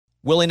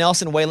Willie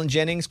Nelson, Waylon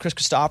Jennings, Chris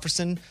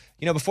Christopherson.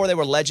 Before they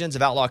were legends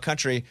of outlaw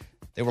country,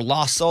 they were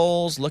lost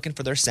souls looking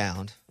for their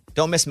sound.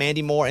 Don't miss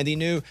Mandy Moore and the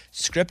new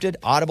scripted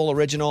Audible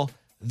original,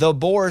 The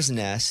Boar's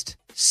Nest,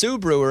 Sue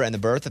Brewer and the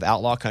Birth of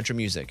Outlaw Country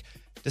Music.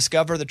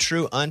 Discover the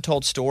true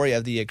untold story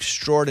of the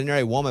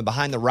extraordinary woman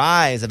behind the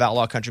rise of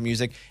outlaw country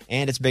music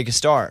and its biggest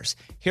stars.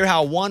 Hear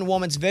how one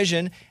woman's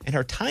vision in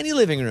her tiny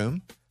living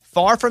room,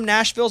 far from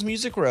Nashville's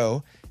Music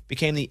Row,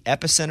 became the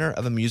epicenter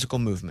of a musical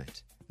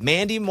movement.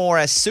 Mandy Moore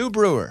as Sue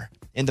Brewer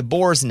in The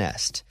Boar's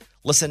Nest.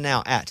 Listen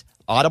now at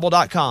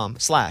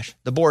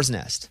audible.com/The Boar's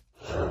Nest.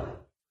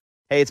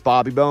 Hey, it's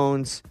Bobby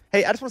Bones.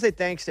 Hey, I just want to say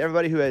thanks to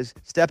everybody who has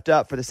stepped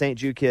up for the St.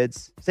 Jude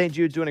kids. St.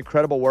 Jude's doing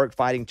incredible work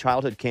fighting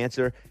childhood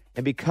cancer.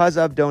 And because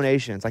of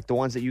donations like the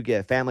ones that you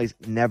give, families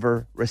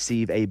never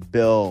receive a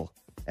bill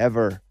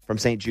ever from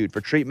St. Jude for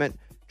treatment,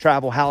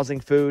 travel, housing,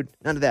 food,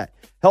 none of that.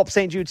 Help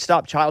St. Jude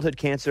stop childhood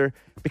cancer.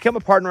 Become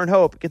a partner in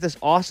hope. Get this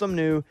awesome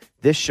new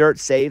This Shirt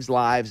Saves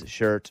Lives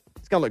shirt.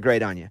 It's going to look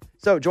great on you.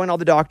 So join all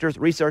the doctors,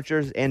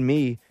 researchers, and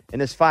me in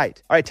this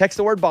fight. All right, text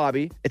the word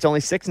Bobby. It's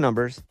only 6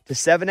 numbers to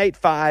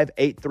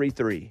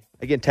 785-833.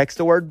 Again, text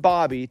the word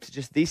Bobby to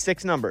just these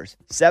 6 numbers,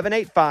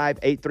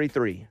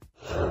 785-833.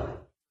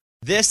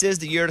 This is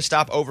the year to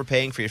stop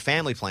overpaying for your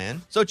family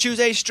plan. So choose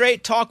a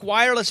Straight Talk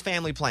Wireless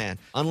family plan.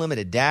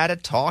 Unlimited data,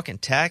 talk,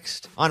 and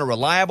text on a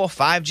reliable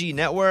 5G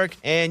network.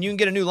 And you can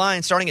get a new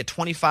line starting at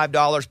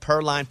 $25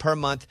 per line per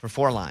month for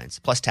 4 lines,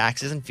 plus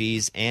taxes and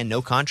fees and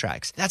no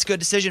contracts. That's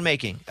good decision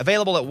making.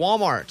 Available at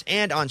Walmart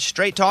and on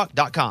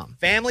straighttalk.com.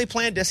 Family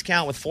plan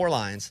discount with 4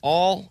 lines,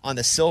 all on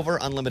the Silver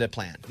Unlimited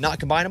plan. Not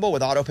combinable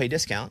with auto pay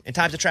discount. In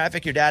times of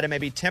traffic, your data may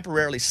be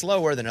temporarily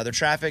slower than other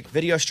traffic.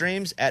 Video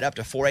streams at up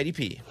to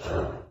 480p.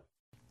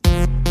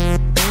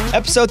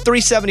 Episode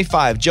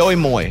 375, Joey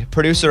Moi,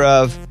 producer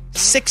of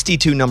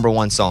 62 number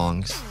 1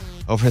 songs,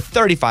 over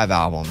 35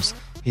 albums.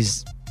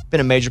 He's been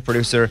a major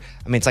producer.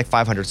 It's like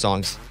 500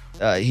 songs.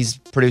 He's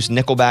produced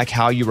Nickelback,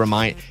 How You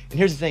Remind. And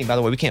here's the thing, by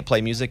the way, we can't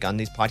play music on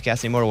these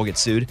podcasts anymore. We'll get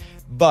sued.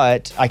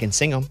 But I can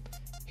sing them.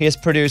 He has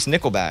produced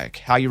Nickelback,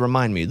 How You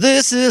Remind Me.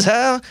 This is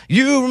how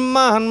you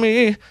remind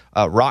me.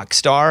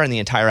 Rockstar and the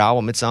entire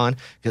album it's on.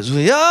 Because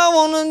we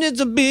all want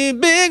to be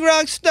big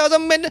rock stars.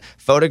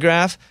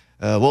 Photograph.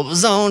 What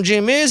was on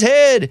Jimmy's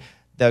head?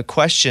 The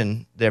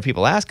question that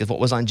people ask is what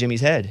was on Jimmy's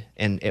head?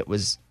 And it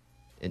was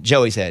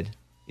Joey's head.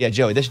 Yeah,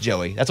 Joey. This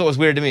Joey. That's what was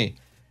weird to me.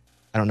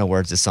 I don't know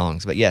words to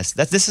songs, but yes,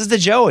 this is the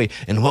Joey.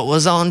 And what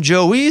was on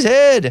Joey's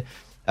head?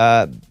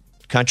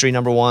 Country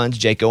number 1s,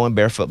 Jake Owen,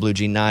 Barefoot Blue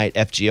Jean Knight,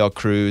 FGL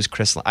Cruise,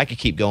 Chris. I could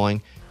keep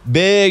going.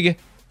 Big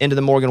into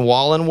the Morgan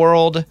Wallen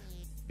world.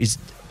 He's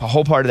a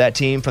whole part of that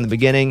team from the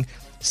beginning.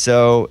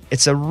 So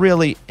it's a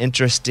really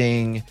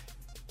interesting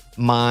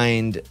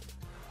mind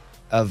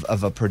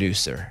of a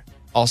producer,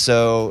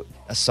 also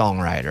a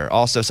songwriter,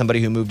 also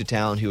somebody who moved to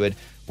town who had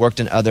worked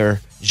in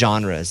other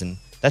genres, and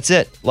that's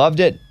it.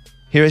 Loved it.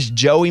 Here is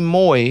Joey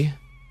Moi.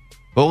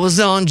 What was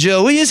on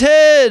Joey's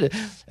head?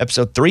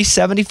 Episode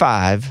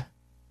 375.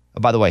 Oh,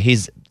 by the way,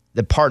 he's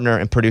the partner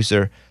and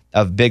producer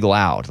of Big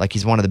Loud. Like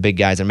he's one of the big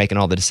guys that are making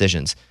all the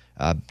decisions.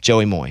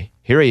 Joey Moi.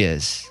 Here he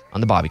is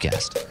on the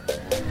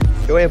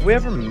Bobbycast. Joey, have we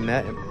ever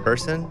met in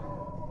person?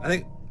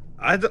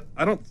 I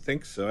don't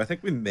think so. I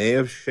think we may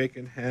have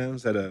shaken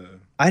hands at a...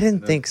 I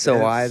didn't think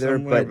so either,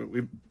 but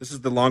this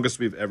is the longest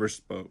we've ever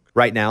spoke.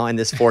 Right now, in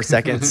this 4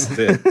 seconds.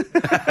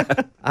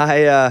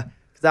 Because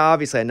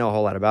obviously I know a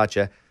whole lot about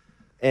you.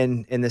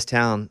 And in this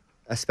town,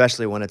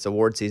 especially when it's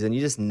award season,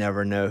 you just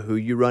never know who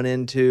you run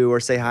into or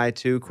say hi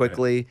to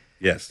quickly. Right.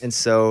 Yes. And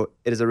so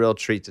it is a real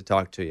treat to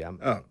talk to you.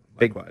 I'm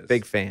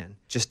big fan.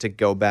 Just to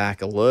go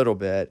back a little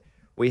bit,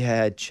 we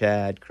had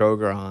Chad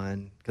Kroger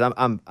on, because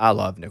I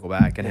love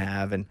Nickelback and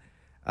have, and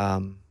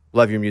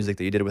love your music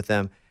that you did with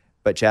them.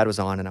 But Chad was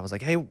on, and I was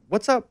like, hey,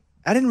 what's up?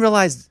 I didn't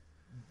realize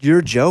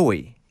you're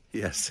Joey.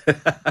 Yes.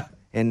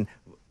 And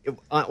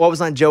what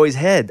was on Joey's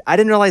head? I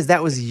didn't realize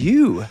that was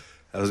you.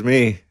 That was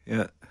me,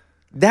 yeah.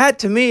 That,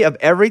 to me, of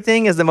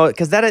everything, is the most...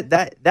 Because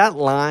that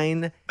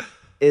line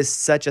is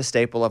such a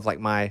staple of, like,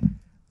 my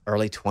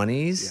early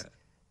 20s. Yeah.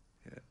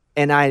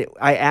 And I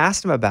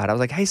asked him about it. I was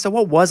like, hey, so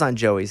what was on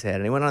Joey's head?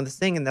 And he went on this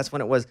thing, and that's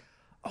when it was,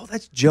 oh,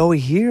 that's Joey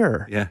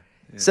here. Yeah.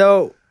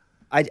 So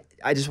I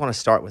just want to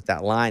start with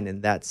that line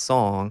and that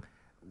song.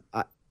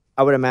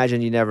 I would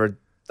imagine you never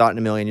thought in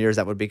a million years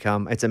that would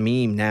become, it's a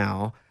meme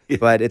now,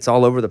 but it's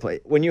all over the place.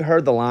 When you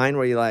heard the line,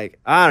 were you like,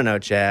 I don't know,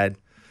 Chad?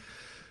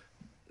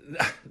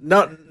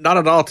 Not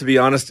at all, to be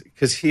honest,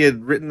 because he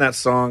had written that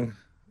song.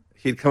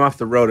 He'd come off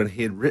the road and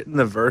he had written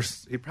the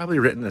verse. He'd probably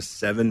written a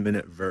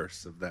 7-minute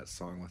verse of that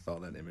song with all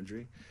that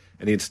imagery.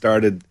 And he'd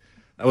started,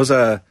 that was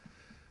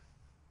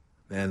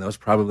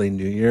probably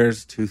New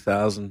Year's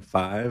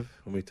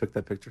 2005 when we took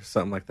that picture,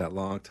 something like that,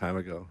 long time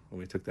ago when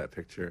we took that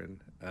picture. And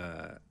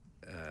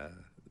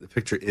the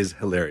picture is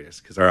hilarious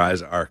because our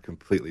eyes are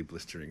completely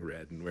blistering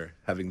red and we're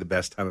having the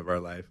best time of our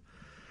life.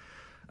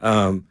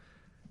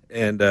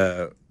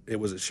 It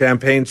was a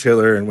champagne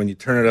chiller, and when you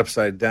turn it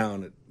upside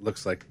down, it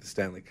looks like the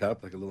Stanley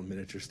Cup, like a little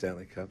miniature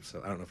Stanley Cup.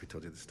 So I don't know if he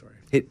told you the story.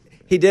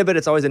 He did, but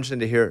it's always interesting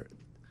to hear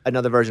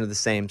another version of the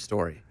same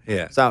story.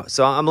 Yeah.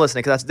 So I'm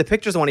listening because the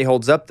picture's the one he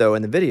holds up though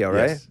in the video,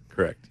 right? Yes,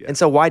 correct. Yeah. And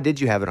so why did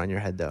you have it on your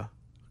head though?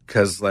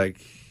 Because like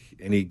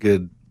any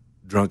good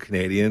drunk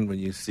Canadian, when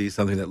you see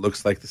something that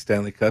looks like the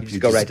Stanley Cup, you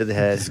go right to the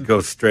head. Just go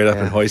straight up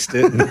and hoist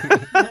it.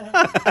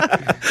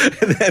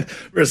 And then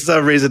for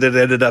some reason it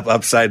ended up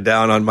upside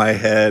down on my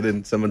head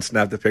and someone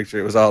snapped a picture.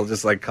 It was all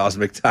just like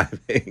cosmic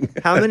timing.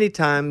 How many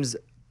times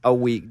a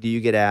week do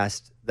you get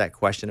asked that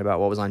question about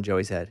what was on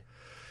Joey's head?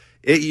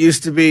 It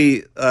used to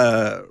be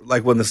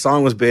like when the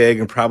song was big,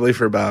 and probably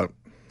for about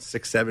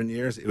 6-7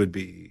 years, it would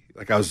be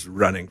like I was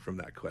running from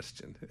that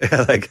question.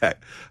 Like I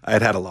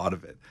had a lot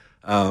of it.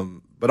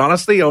 But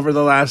honestly,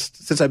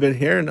 since I've been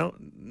here, no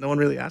one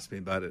really asked me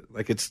about it.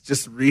 Like it's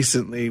just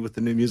recently with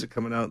the new music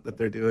coming out that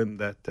they're doing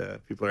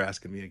that people are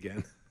asking me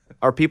again.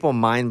 Are people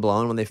mind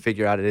blown when they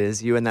figure out it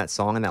is you in that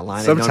song and that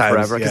line Sometimes, they've known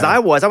forever? Because yeah. I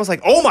was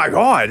like, oh my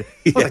God.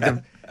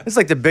 It's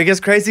like the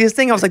biggest, craziest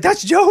thing. I was like,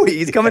 that's Joey.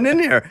 He's coming in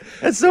here.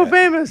 That's so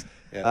famous.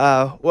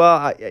 Yeah.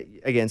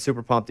 Again,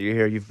 super pumped that you're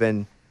here. You've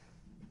been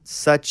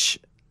such,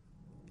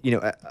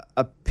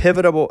 a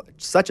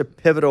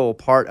pivotal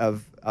part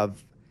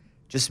of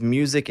just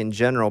music in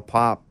general,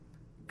 pop,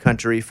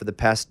 country for the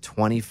past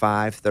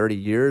 25, 30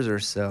 years or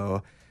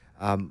so.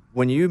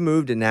 When you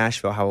moved to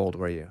Nashville, how old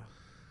were you?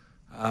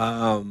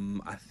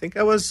 I think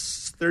I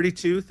was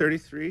 32,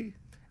 33.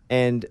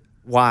 And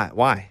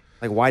why?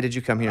 Like, why did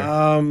you come here?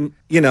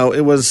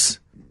 It was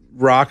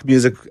rock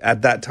music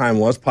at that time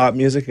was pop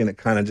music, and it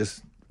kind of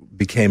just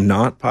became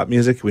not pop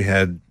music. We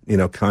had,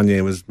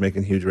 Kanye was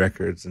making huge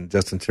records, and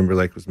Justin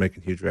Timberlake was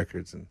making huge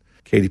records, and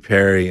Katy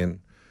Perry and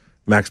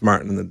Max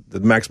Martin, and the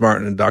Max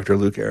Martin and Dr.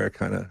 Luke era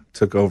kind of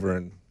took over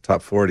in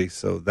top 40.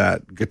 So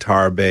that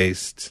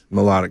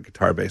melodic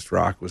guitar-based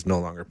rock was no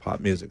longer pop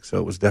music. So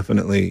it was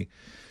definitely,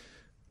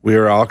 we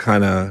were all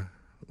kind of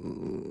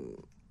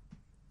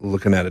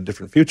looking at a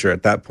different future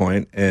at that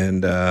point.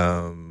 And,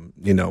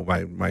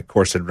 my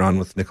course had run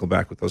with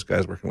Nickelback, with those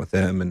guys, working with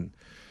them. And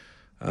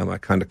I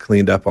kind of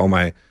cleaned up all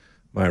my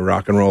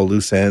rock and roll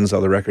loose ends,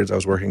 all the records I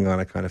was working on,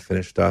 I kind of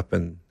finished up.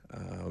 And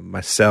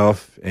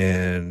myself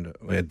and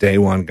a day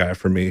one guy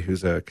for me,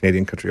 who's a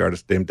Canadian country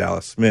artist named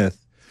Dallas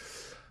Smith,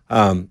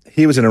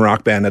 he was in a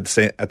rock band at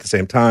the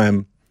same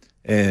time.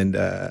 And,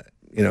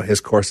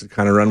 his course had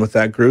kind of run with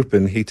that group,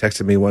 and he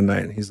texted me one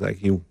night and he's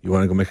like, you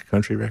want to go make a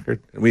country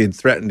record? And we had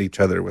threatened each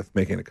other with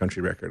making a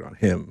country record on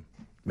him,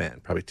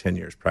 probably 10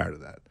 years prior to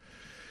that.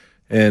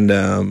 And,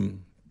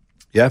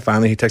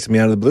 finally he texted me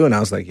out of the blue, and I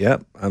was like,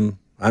 yep, I'm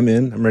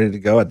in, I'm ready to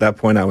go. At that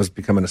point I was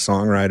becoming a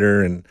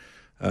songwriter, and,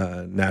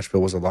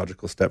 Nashville was a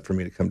logical step for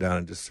me to come down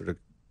and just sort of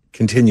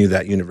continue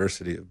that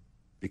university of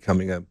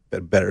becoming a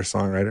better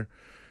songwriter.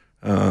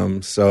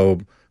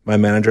 So my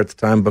manager at the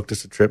time booked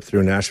us a trip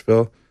through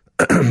Nashville.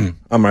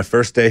 On my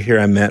first day here,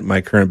 I met my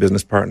current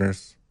business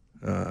partners.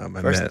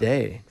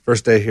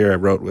 First day here, I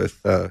wrote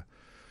with a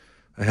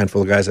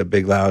handful of guys at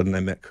Big Loud, and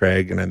I met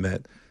Craig, and I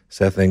met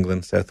Seth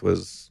England. Seth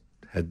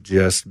had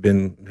just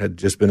been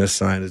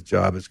assigned his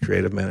job as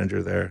creative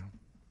manager there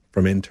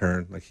from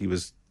intern, like he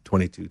was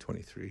 22,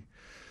 23.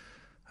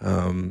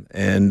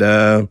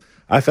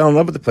 I fell in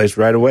love with the place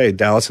right away.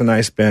 Dallas and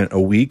I spent a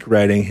week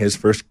writing his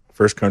first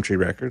country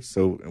record.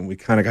 And we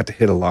kind of got to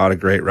hit a lot of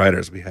great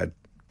writers. We had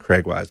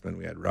Craig Wiseman,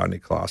 we had Rodney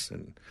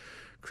Clawson,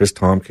 Chris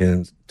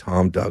Tompkins,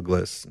 Tom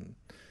Douglas, and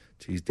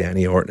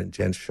Danny Orton and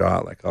Jen Shaw,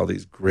 like all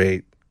these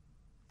great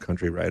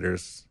country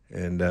writers.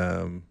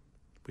 And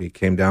we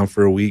came down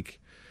for a week,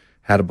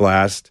 had a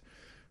blast.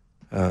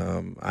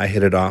 I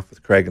hit it off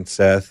with Craig and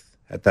Seth.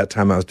 At that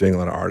time, I was doing a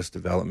lot of artist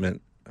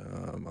development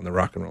on the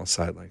rock and roll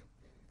side, like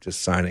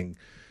just signing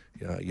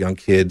young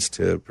kids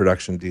to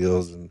production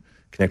deals and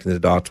connecting the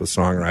dots with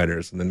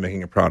songwriters, and then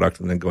making a product,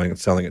 and then going and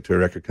selling it to a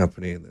record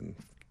company, and then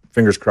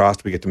fingers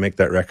crossed we get to make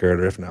that record,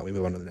 or if not, we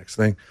move on to the next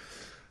thing.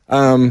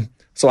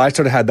 So I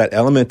sort of had that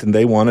element, and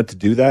they wanted to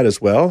do that as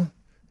well,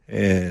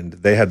 and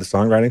they had the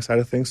songwriting side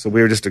of things. So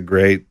we were just a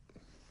great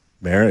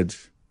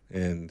marriage,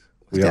 and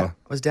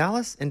was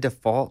Dallas in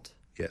Default?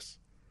 Yes.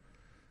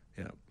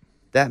 Yeah.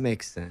 That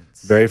makes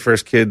sense. Very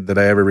first kid that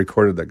I ever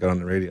recorded that got on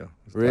the radio.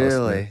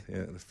 Really?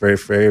 Yeah. The very,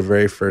 very,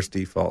 very first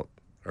Default.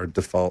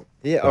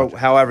 Yeah, or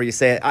however you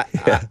say it.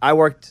 I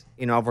worked,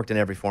 I've worked in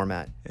every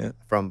format,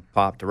 from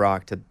pop to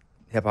rock to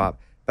hip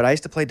hop. But we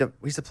used to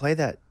play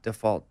that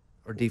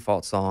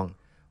default song.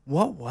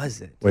 What was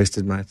it?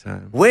 Wasted my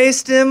time.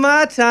 Wasting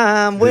my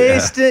time.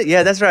 Wasted.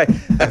 Yeah, that's right.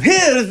 I'm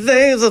here to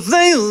things.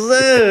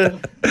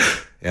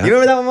 Yeah. You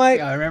remember that one, Mike?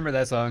 Yeah, I remember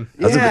that song.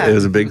 It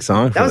was a big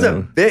song. That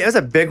was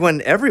a big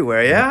one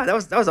everywhere. Yeah, that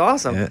was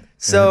awesome. Yeah.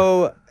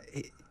 So,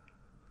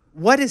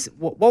 what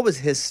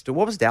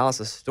was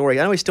Dallas's story?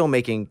 I know he's still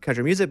making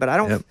country music, but I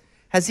don't. Yep.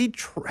 Has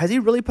he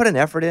really put an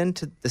effort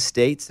into the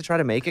States to try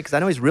to make it? Because I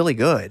know he's really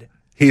good.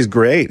 He's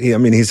great.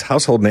 He's a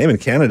household name in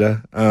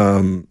Canada,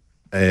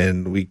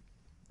 and we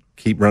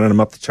keep running him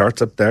up the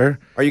charts up there.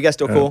 Are you guys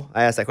still cool?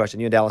 I asked that question.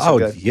 You and Dallas are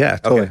good? Yeah,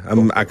 totally. Okay,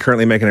 cool. I'm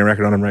currently making a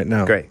record on him right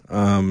now. Great.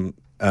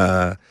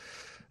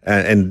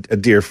 and a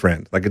dear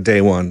friend, like a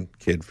day one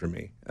kid for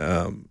me.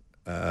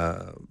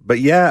 But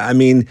yeah, I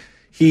mean,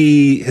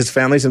 his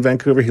family's in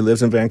Vancouver. He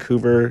lives in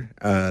Vancouver.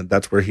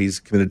 That's where he's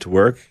committed to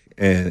work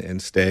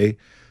and stay.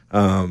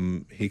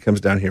 He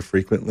comes down here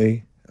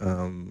frequently.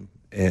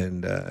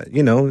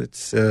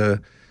 It's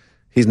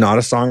he's not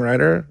a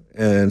songwriter,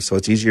 and so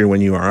it's easier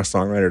when you are a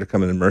songwriter to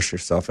come and immerse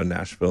yourself in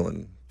Nashville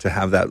and to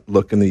have that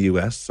look in the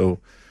U.S. So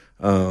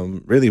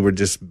really, we're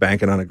just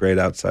banking on a great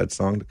outside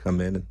song to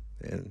come in,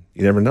 and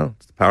you never know.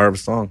 It's the power of a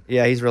song.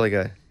 Yeah, he's really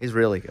good. He's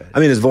really good. I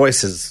mean, his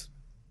voice is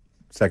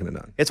second to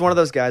none. It's one of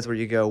those guys where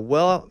you go,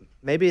 well,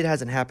 maybe it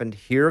hasn't happened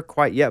here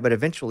quite yet, but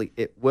eventually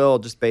it will,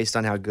 just based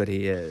on how good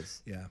he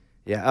is. Yeah.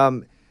 Yeah.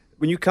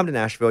 When you come to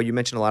Nashville, you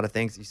mentioned a lot of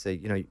things. You say,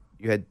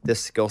 you had this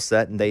skill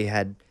set and they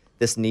had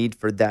this need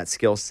for that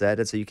skill set,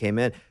 and so you came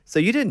in. So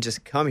you didn't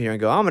just come here and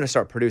go, I'm going to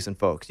start producing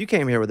folks. You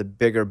came here with a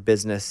bigger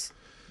business,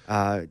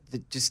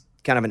 just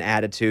kind of an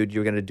attitude.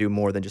 You were going to do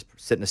more than just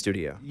sit in a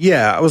studio.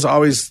 Yeah, I was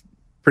always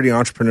pretty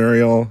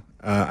entrepreneurial.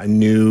 I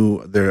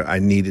knew I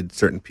needed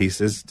certain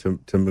pieces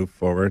to move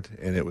forward,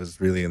 and it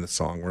was really in the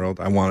song world.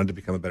 I wanted to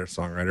become a better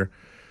songwriter,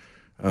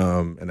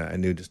 and I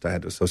knew I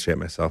had to associate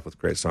myself with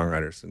great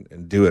songwriters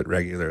and do it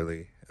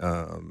regularly.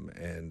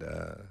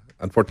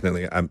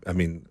 Unfortunately, I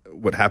mean,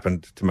 what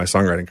happened to my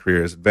songwriting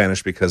career is it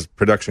vanished because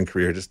production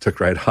career just took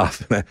right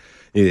off. And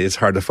it's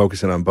hard to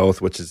focus in on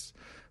both, which is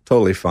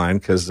totally fine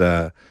because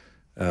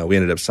we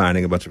ended up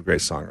signing a bunch of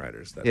great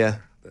songwriters.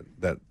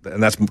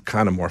 And that's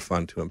kind of more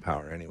fun to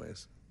empower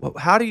anyways. Well,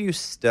 how do you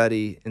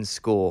study in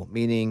school?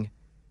 Meaning,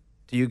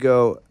 do you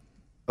go,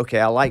 okay,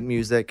 I like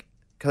music,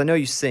 because I know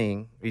you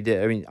sing. You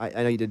did. I mean,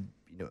 I know you did,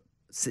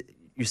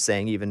 you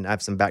sang even. I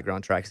have some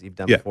background tracks that you've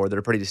done before that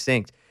are pretty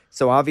distinct.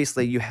 So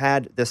obviously you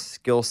had this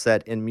skill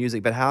set in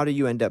music, but how do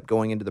you end up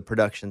going into the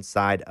production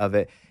side of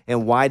it,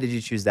 and why did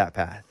you choose that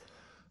path?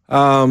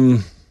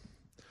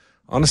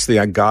 Honestly,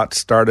 I got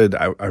started,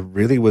 I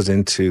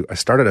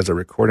started as a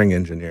recording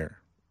engineer,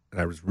 and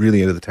I was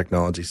really into the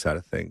technology side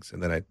of things.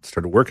 And then I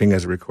started working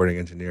as a recording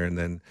engineer. And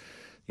then,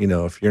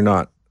 if you're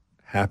not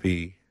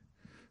happy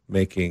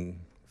making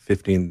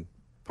 15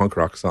 punk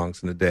rock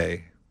songs in a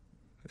day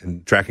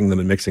and tracking them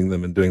and mixing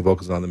them and doing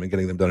vocals on them and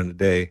getting them done in a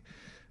day,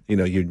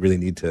 you really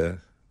need to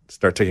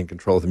start taking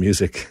control of the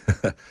music.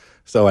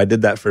 So I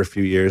did that for a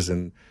few years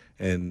and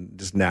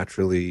just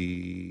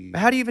naturally.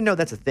 How do you even know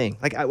that's a thing?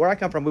 Like where I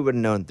come from, we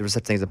wouldn't know there was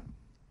such thing as a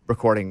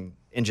recording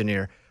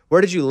engineer. Where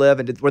did you live,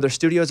 and were there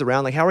studios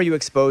around? Like, how were you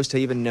exposed to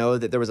even know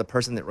that there was a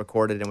person that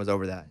recorded and was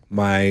over that?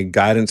 My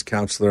guidance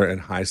counselor in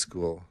high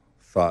school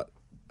thought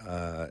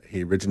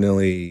he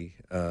originally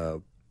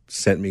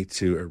sent me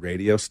to a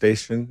radio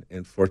station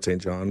in Fort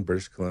St. John,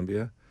 British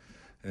Columbia,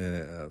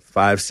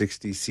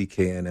 560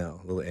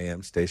 CKNL, a little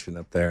AM station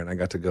up there, and I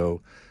got to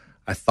go.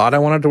 I thought I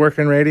wanted to work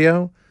in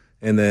radio,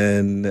 and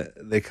then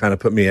they kind of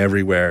put me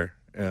everywhere.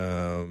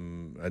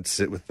 I'd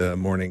sit with the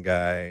morning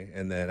guy,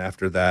 and then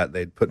after that,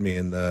 they'd put me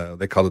in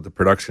they called it the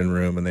production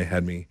room, and they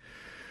had me,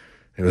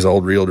 it was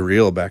old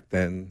reel-to-reel back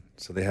then,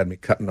 so they had me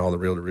cutting all the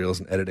reel-to-reels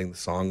and editing the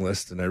song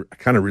list, and I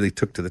kind of really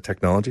took to the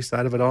technology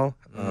side of it all.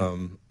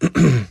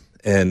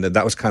 And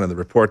that was kind of the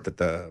report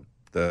that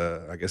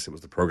I guess it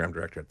was the program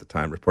director at the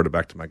time, reported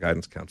back to my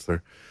guidance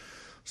counselor.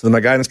 So then my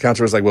guidance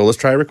counselor was like, well, let's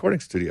try a recording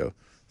studio.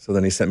 So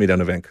then he sent me down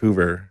to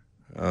Vancouver,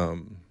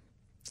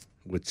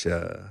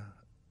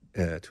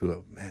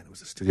 it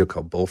was a studio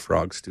called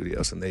Bullfrog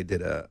Studios, and they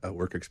did a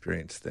work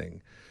experience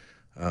thing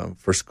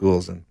for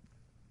schools. And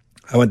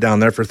I went down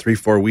there for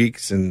 3-4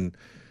 weeks and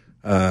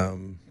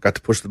got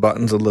to push the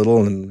buttons a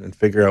little and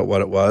figure out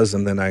what it was.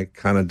 And then I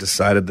kind of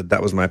decided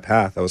that was my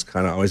path. I was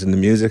kind of always into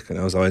music, and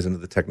I was always into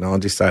the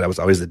technology side. I was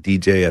always the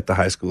DJ at the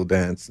high school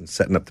dance and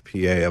setting up the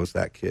PA. I was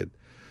that kid.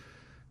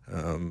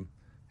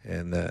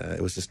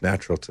 It was just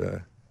natural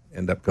to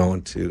end up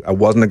going to. I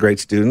wasn't a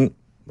great student.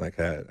 Like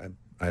I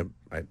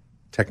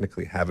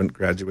technically haven't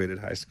graduated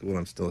high school.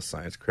 I'm still a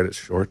science credit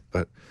short,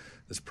 but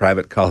this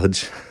private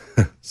college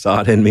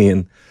saw it in me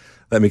and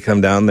let me come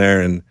down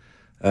there and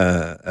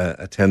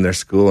attend their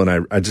school.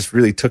 And I just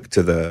really took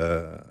to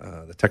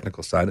the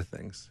technical side of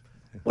things.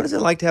 What is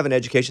it like to have an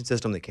education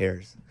system that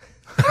cares?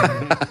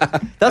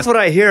 That's what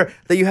I hear,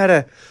 that you had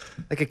a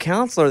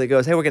counselor that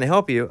goes, hey, we're going to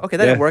help you. Okay,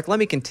 that didn't work. Let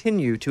me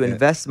continue to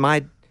invest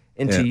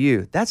into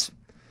you.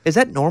 Is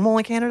that normal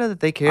in Canada, that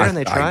they care and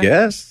they try? I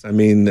guess. I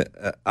mean,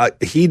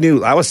 he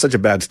knew I was such a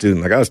bad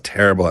student. Like, I was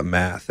terrible at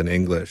math and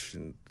English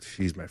and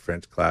my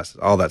French classes,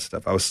 all that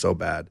stuff. I was so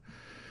bad.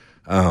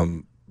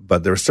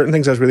 But there were certain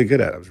things I was really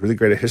good at. I was really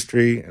great at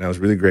history, and I was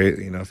really great.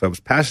 If I was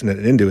passionate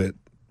and into it,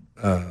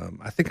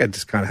 I think I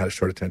just kind of had a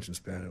short attention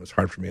span. It was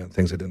hard for me on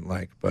things I didn't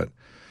like. But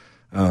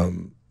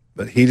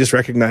he just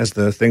recognized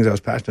the things I was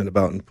passionate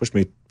about and pushed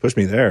me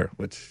there,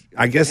 which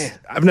I guess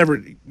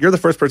you're the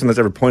first person that's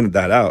ever pointed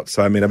that out.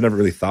 So, I mean, I've never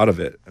really thought of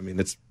it. I mean,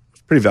 it's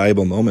a pretty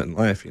valuable moment in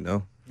life,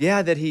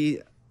 Yeah, that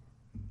he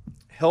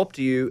helped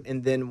you,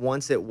 and then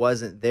once it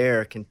wasn't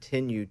there,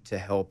 continued to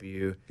help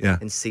you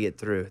and see it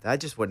through. That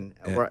just wouldn't.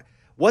 Yeah.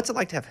 what's it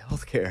like to have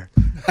health care?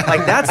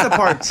 Like, that's the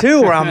part,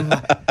 too, where I'm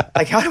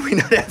like, how do we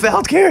not have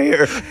health care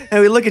here?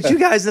 And we look at you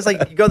guys, and it's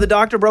like, you go to the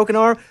doctor, broken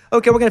arm.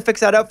 Okay, we're going to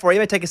fix that up for you.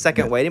 It may take a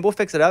second waiting. We'll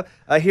fix it up.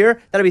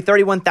 Here, that'll be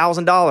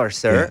 $31,000,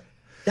 sir.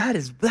 Yeah. It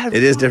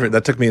is different.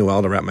 That took me a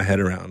while to wrap my head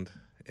around.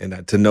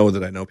 And to know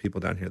that I know people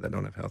down here that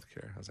don't have health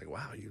care. I was like,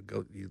 wow,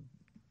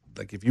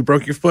 like if you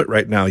broke your foot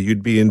right now,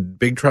 you'd be in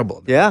big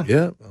trouble. Yeah.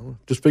 Yeah. Well,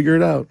 just figure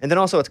it out. And then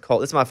also it's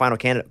cold. This is my final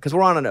Canada, because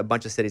we're on in a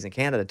bunch of cities in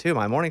Canada too.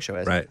 My morning show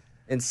is. Right.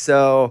 And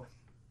so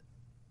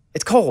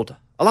it's cold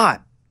a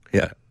lot,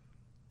 Yeah.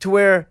 to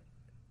where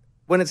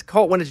when it's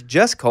cold, when it's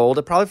just cold,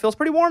 it probably feels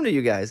pretty warm to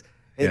you guys.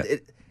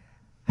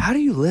 How do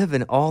you live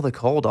in all the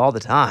cold all the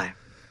time?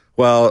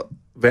 Well,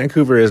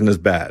 Vancouver isn't as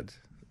bad.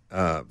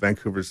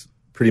 Vancouver's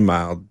pretty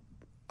mild.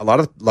 A lot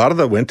of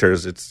the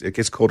winters, it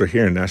gets colder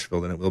here in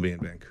Nashville than it will be in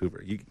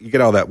Vancouver. You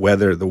get all that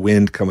weather, the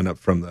wind coming up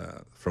from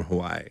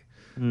Hawaii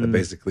that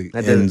basically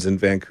ends in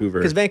Vancouver.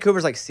 Because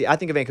Vancouver's like, I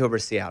think of Vancouver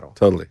as Seattle.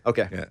 Totally.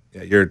 Okay.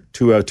 Yeah. You're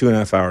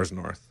 2.5 hours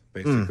north,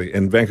 basically,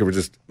 and Vancouver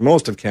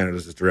most of Canada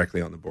is just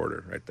directly on the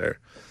border, right there.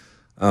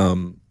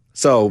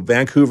 So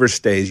Vancouver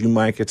stays. You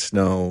might get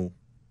snow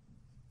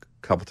a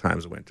couple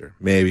times a winter,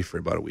 maybe for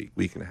about a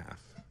week and a half.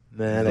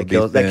 Man, that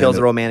kills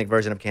the romantic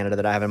version of Canada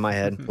that I have in my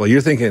head. Well,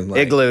 you're thinking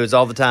like, igloos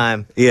all the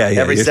time. Yeah.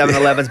 Every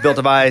 7-Eleven's built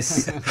of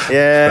ice.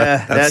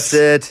 Yeah, that's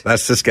it.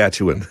 That's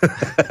Saskatchewan.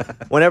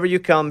 Whenever you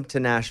come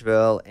to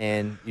Nashville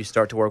and you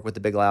start to work with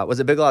the Big Loud, was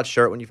it Big Loud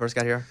Shirt when you first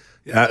got here?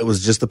 Yeah, it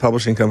was just the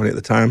publishing company at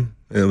the time.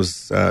 It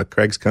was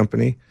Craig's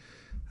company,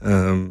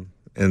 and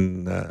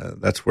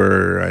that's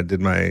where I did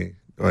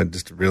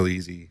just a real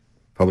easy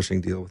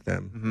publishing deal with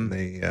them.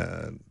 Mm-hmm.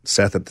 And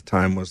Seth at the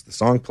time was the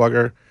song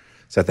plugger.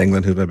 Seth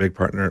England, who's my my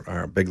partner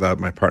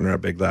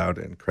at Big Loud,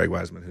 and Craig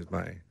Wiseman, who's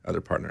my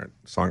other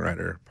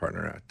songwriter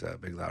partner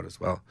at Big Loud as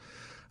well.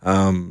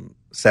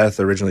 Seth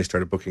originally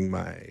started booking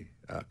my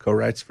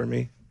co-writes for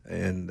me,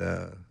 and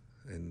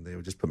they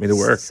would just put me to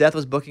work. Seth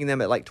was booking them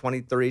at like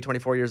 23,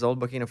 24 years old,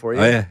 booking it for you?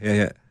 Oh,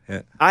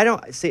 yeah. I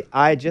don't, see,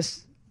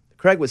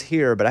 Craig was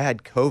here, but I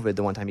had COVID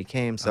the one time he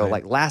came, so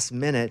like last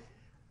minute,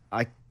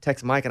 I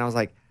texted Mike and I was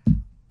like,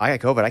 I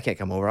got COVID, I can't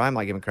come over. I'm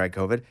like giving Craig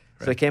COVID.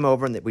 So he came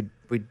over and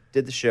we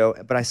did the show,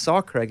 but I saw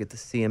Craig at the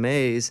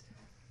CMAs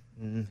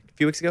a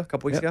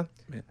couple weeks ago,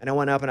 and I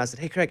went up and I said,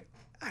 "Hey, Craig,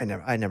 I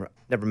never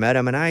met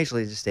him, and I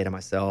usually just stay to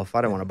myself. I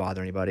don't want to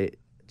bother anybody,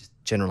 just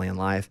generally in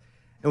life."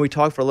 And we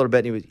talked for a little bit,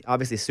 and he was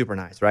obviously super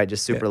nice, right?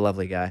 Just super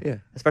lovely guy. Yeah.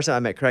 Especially when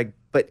I met Craig.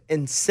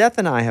 And Seth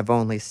and I have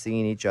only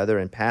seen each other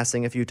in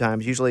passing a few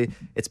times. Usually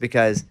it's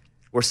because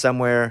we're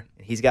somewhere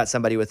and he's got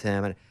somebody with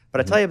him.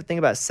 But I tell you the thing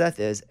about Seth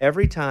is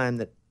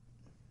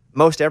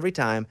most every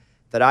time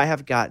that I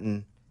have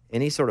gotten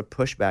any sort of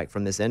pushback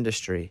from this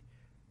industry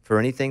for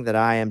anything that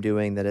I am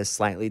doing that is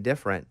slightly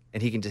different,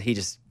 and he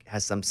just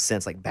has some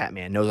sense like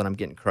Batman, knows when I'm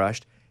getting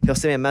crushed, he'll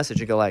send me a message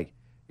and go like,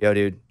 "Yo,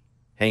 dude,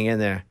 hang in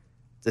there."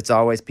 It's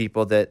always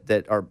people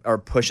that are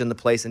pushing the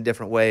place in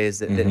different ways.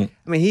 That I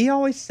mean, he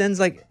always sends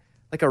like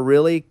a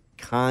really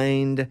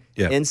kind,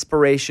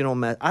 inspirational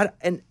message.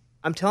 And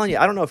I'm telling you,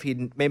 I don't know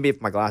maybe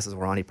if my glasses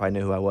were on, he probably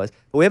knew who I was,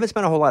 but we haven't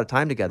spent a whole lot of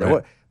time together.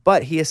 Right.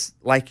 But he is,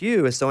 like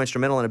you, is so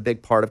instrumental in a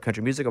big part of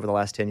country music over the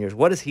last 10 years.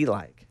 What is he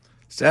like?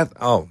 Seth,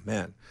 oh,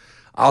 man.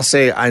 I'll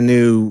say I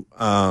knew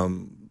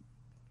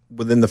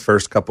within the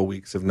first couple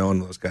weeks of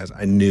knowing those guys,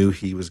 I knew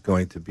he was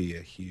going to be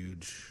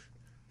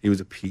he was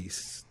a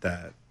piece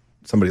that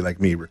somebody like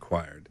me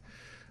required.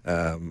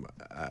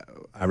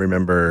 I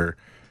remember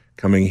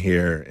coming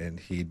here and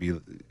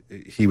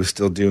he was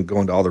still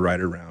going to all the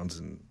writer rounds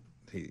and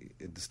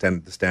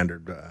the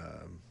standard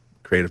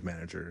creative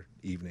manager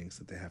evenings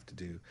that they have to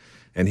do.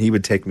 And he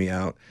would take me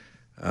out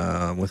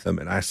with him,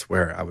 and I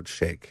swear I would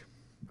shake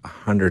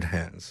 100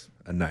 hands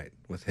a night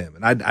with him.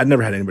 And I'd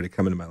never had anybody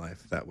come into my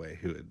life that way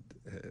who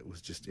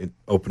was just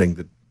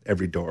opening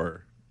every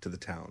door to the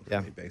town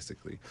for me,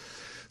 basically.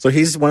 So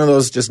he's one of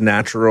those just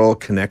natural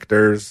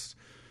connectors,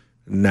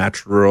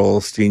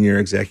 natural senior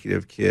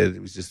executive kid.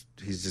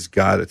 He's just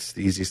got it's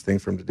the easiest thing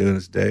for him to do in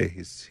his day.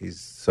 He's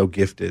so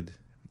gifted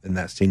in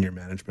that senior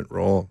management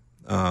role.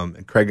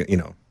 And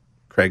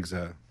Craig's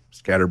a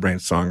scatterbrain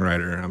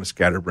songwriter. I'm a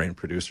scatterbrain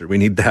producer. We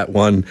need that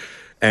one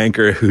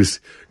anchor who's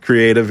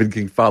creative and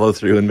can follow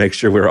through and make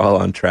sure we're all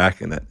on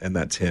track. And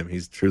that's him.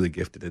 He's truly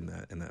gifted in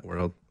that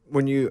world.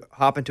 When you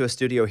hop into a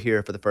studio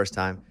here for the first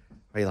time,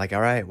 are you like,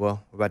 all right,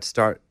 well, we're about to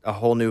start a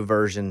whole new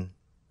version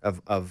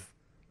of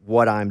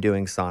what I'm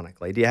doing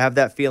sonically? Do you have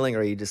that feeling, or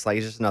are you just like,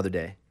 it's just another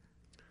day?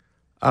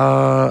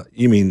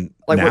 You mean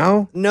like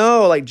now?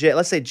 No, like Jay.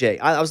 Let's say Jay.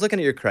 I was looking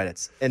at your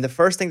credits, and the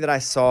first thing that I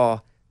saw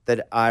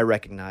that I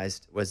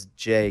recognized was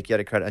Jake. You had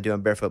a credit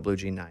doing Barefoot Blue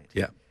Jean Night.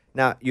 Yeah.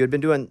 Now, you had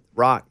been doing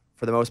rock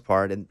for the most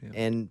part,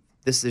 and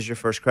this is your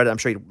first credit. I'm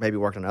sure you maybe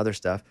worked on other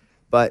stuff,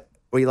 but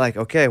were you like,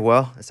 okay,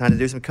 well, it's time to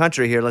do some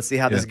country here. Let's see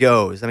how this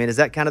goes. I mean, is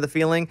that kind of the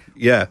feeling?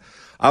 Yeah.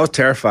 I was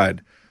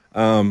terrified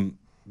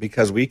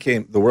because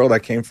the world I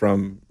came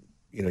from,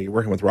 you're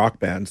working with rock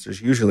bands,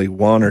 there's usually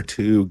one or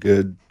two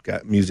good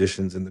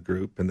musicians in the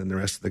group, and then the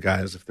rest of the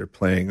guys, if they're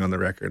playing on the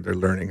record, they're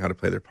learning how to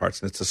play their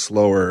parts, and it's a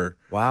slower.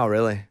 Wow,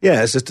 really?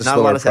 Yeah, it's just a not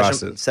slower a lot of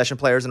process. Session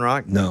players in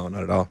rock. No,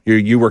 not at all.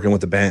 You're working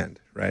with a band,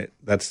 right?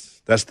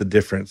 That's the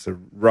difference. Of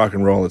rock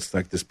and roll, it's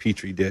like this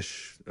petri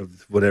dish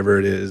of whatever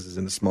it is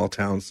in a small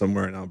town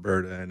somewhere in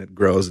Alberta, and it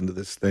grows into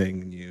this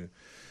thing, and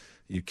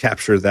you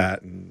capture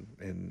that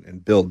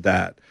and build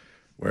that.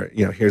 Where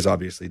here's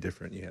obviously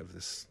different. You have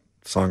this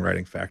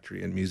songwriting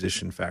factory and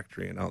musician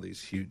factory and all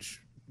these huge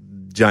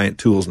giant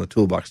tools in the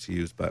toolbox to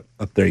use, but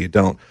up there you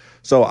don't.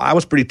 So I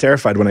was pretty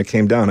terrified when I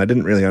came down. I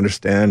didn't really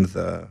understand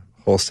the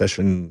whole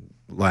session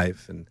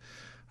life, and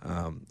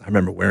I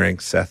remember wearing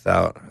Seth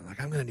out. I'm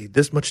like, I'm going to need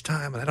this much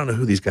time, and I don't know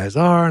who these guys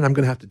are, and I'm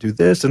going to have to do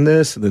this and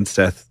this. And then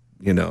Seth,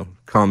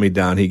 calmed me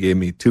down. He gave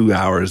me 2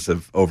 hours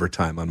of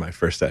overtime on my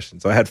first session.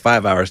 So I had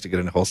 5 hours to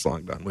get a whole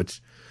song done,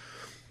 which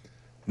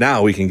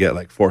now we can get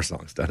like 4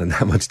 songs done in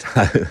that much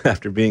time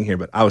after being here.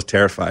 But I was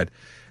terrified.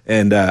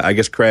 And I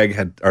guess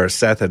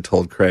Seth had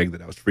told Craig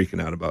that I was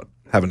freaking out about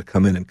having to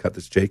come in and cut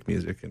this Jake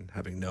music and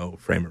having no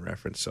frame of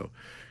reference. So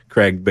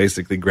Craig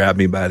basically grabbed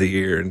me by the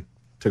ear and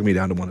took me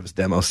down to one of his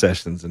demo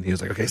sessions. And he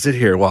was like, okay, sit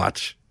here,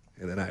 watch.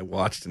 And then I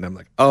watched, and I'm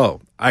like,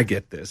 oh, I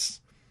get this.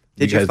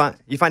 Did you find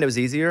it was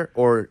easier,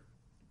 or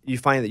you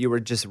find that you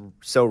were just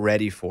so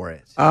ready for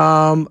it?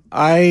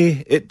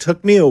 It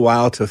took me a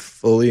while to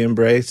fully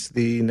embrace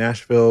the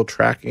Nashville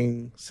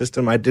tracking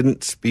system. I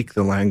didn't speak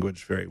the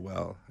language very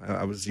well.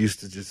 I was used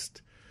to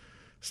just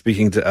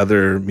speaking to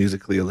other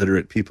musically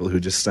illiterate people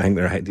who just sang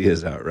their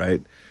ideas out,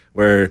 right?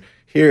 Where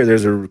here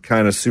there's a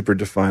kind of super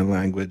defined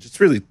language.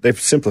 They've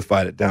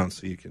simplified it down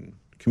so you can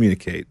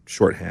communicate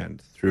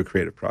shorthand through a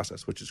creative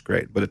process, which is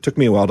great. But it took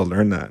me a while to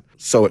learn that.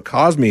 So it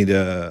caused me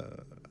the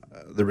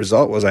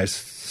result was I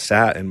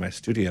sat in my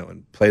studio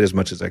and played as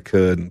much as I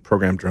could and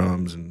programmed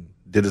drums and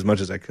did as much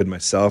as I could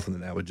myself, and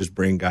then I would just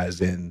bring guys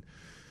in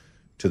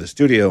to the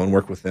studio and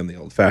work with them the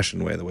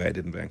old-fashioned way, the way I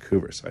did in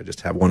Vancouver. So I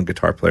just have one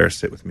guitar player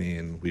sit with me,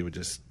 and we would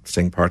just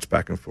sing parts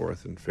back and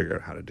forth and figure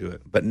out how to do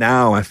it. But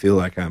now I feel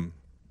like I'm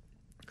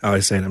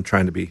always saying I'm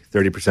trying to be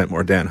 30%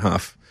 more Dan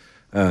Huff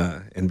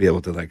and be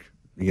able to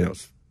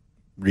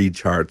read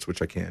charts,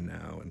 which I can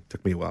now, and it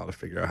took me a while to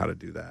figure out how to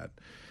do that.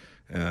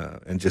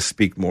 And just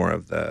speak more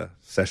of the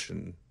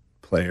session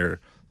player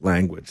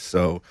language.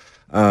 So,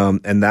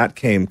 and that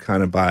came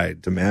kind of by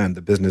demand.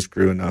 The business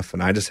grew enough,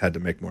 and I just had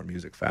to make more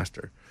music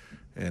faster.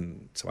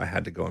 And so I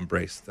had to go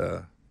embrace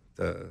the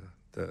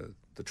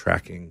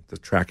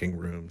tracking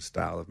room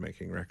style of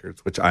making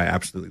records, which I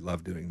absolutely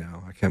love doing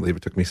now. I can't believe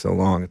it took me so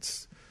long.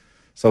 It's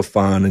so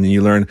fun. And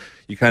you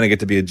kind of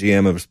get to be a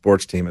GM of a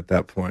sports team at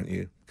that point.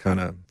 You kind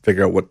of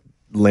figure out what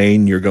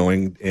lane you're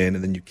going in,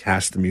 and then you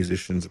cast the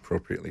musicians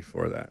appropriately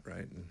for that,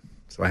 right? And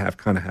so I have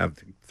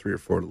 3 or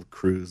 4 little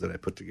crews that I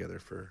put together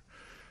for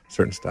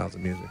certain styles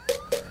of music.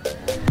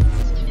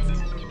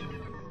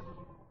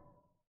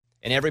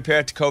 In every pair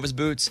of Tecovas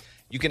boots,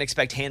 you can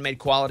expect handmade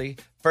quality,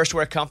 first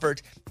wear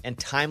comfort, and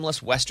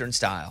timeless Western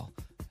style.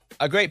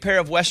 A great pair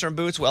of Western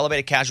boots will elevate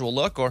a casual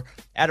look or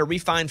add a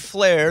refined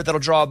flair that'll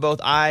draw both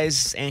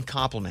eyes and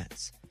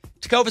compliments.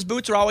 Tecovas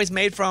boots are always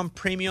made from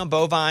premium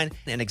bovine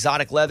and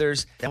exotic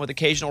leathers, and with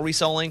occasional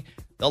resoling,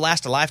 they'll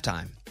last a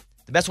lifetime.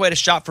 The best way to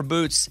shop for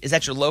boots is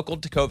at your local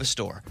Tecovas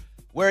store,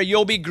 where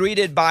you'll be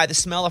greeted by the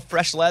smell of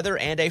fresh leather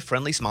and a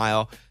friendly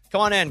smile.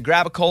 Come on in,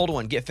 grab a cold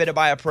one, get fitted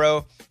by a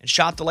pro, and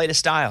shop the latest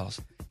styles.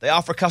 They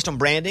offer custom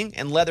branding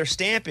and leather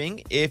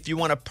stamping if you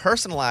want to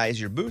personalize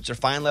your boots or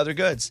fine leather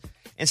goods.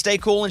 And stay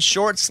cool in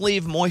short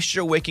sleeve,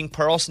 moisture wicking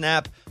pearl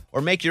snap,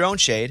 or make your own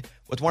shade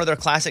with one of their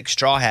classic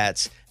straw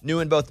hats, new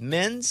in both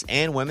men's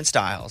and women's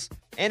styles.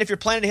 And if you're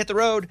planning to hit the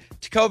road,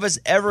 Tecovas'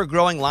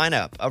 ever-growing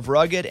lineup of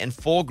rugged and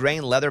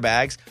full-grain leather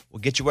bags will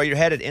get you where you're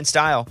headed in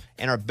style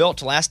and are built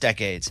to last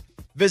decades.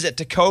 Visit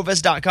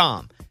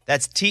Tecovas.com.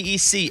 That's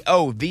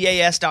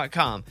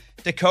Tecovas.com.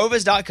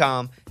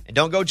 Tecovas.com. And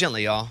don't go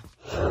gently, y'all.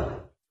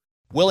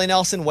 Willie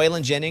Nelson,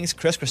 Waylon Jennings,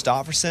 Chris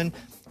Christopherson.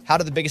 How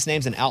did the biggest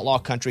names in outlaw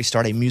country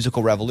start a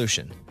musical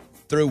revolution?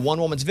 Through one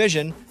woman's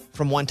vision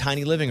from one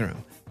tiny living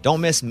room.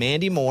 Don't miss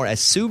Mandy Moore as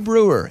Sue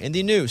Brewer in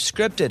the new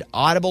scripted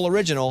Audible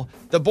original,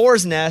 The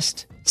Boar's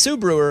Nest, Sue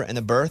Brewer and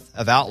the Birth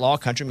of Outlaw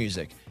Country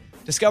Music.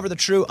 Discover the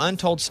true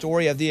untold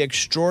story of the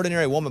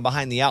extraordinary woman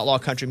behind the outlaw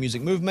country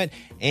music movement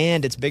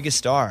and its biggest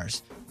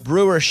stars.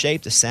 Brewer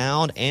shaped the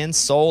sound and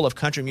soul of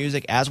country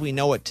music as we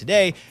know it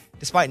today,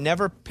 despite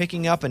never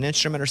picking up an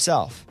instrument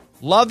herself.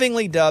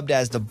 Lovingly dubbed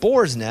as The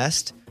Boar's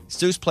Nest,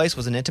 Sue's place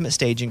was an intimate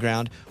staging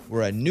ground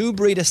where a new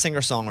breed of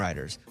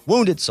singer-songwriters,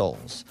 wounded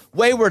souls,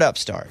 wayward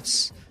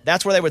upstarts,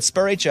 that's where they would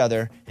spur each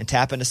other and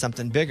tap into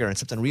something bigger and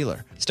something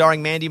realer.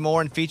 Starring Mandy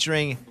Moore and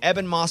featuring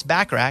Eben Moss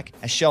Backrack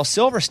as Shel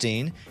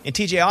Silverstein and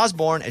TJ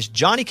Osborne as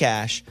Johnny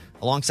Cash,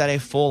 alongside a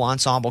full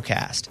ensemble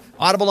cast.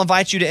 Audible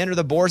invites you to enter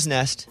the Boar's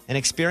Nest and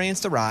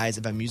experience the rise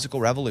of a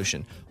musical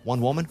revolution.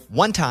 One woman,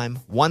 one time,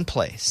 one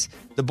place.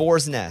 The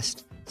Boar's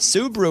Nest,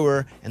 Sue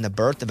Brewer, and the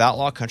birth of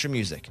outlaw country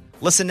music.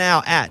 Listen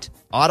now at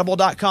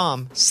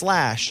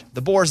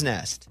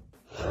audible.com/theboarsnest.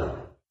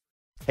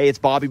 Hey, it's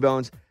Bobby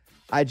Bones.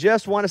 I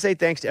just want to say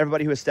thanks to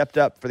everybody who has stepped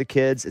up for the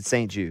kids at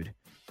St. Jude.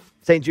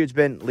 St. Jude's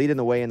been leading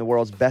the way in the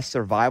world's best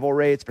survival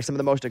rates for some of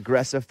the most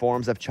aggressive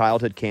forms of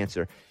childhood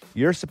cancer.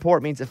 Your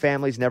support means that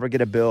families never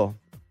get a bill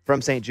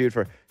from St. Jude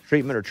for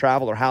treatment or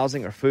travel or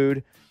housing or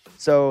food,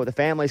 so the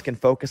families can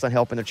focus on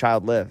helping their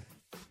child live.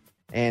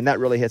 And that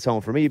really hits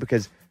home for me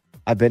because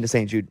I've been to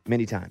St. Jude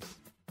many times.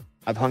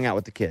 I've hung out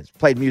with the kids,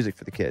 played music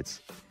for the kids.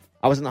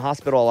 I was in the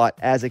hospital a lot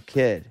as a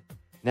kid.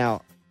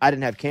 Now, I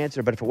didn't have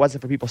cancer, but if it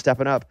wasn't for people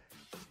stepping up,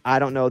 I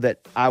don't know that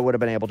I would have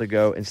been able to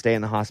go and stay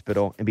in the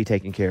hospital and be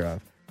taken care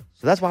of.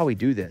 So that's why we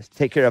do this,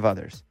 take care of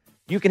others.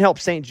 You can help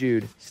St.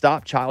 Jude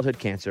stop childhood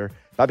cancer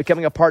by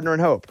becoming a partner in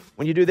hope.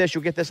 When you do this,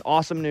 you'll get this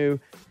awesome new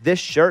This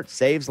Shirt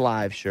Saves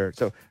Lives shirt.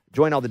 So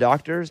join all the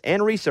doctors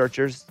and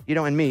researchers,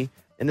 and me,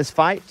 in this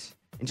fight,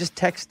 and just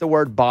text the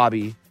word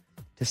Bobby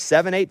to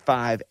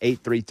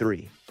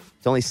 785-833.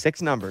 It's only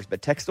 6 numbers,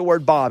 but text the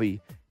word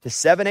Bobby to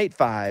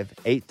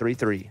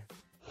 785-833.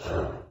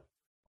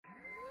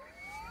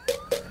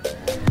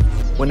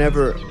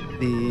 Whenever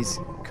these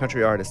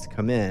country artists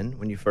come in,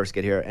 when you first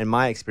get here, and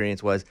my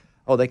experience was,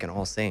 they can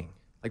all sing.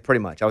 Like, pretty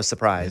much. I was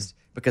surprised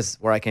because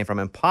where I came from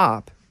in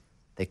pop,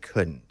 they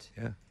couldn't.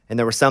 Yeah. And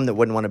there were some that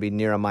wouldn't want to be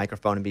near a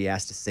microphone and be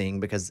asked to sing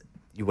because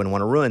you wouldn't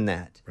want to ruin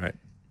that. Right.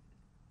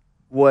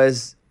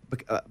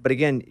 But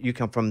again, you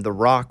come from the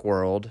rock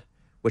world,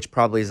 which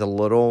probably is a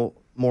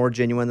little more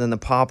genuine than the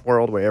pop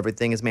world where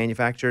everything is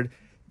manufactured.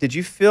 Did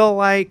you feel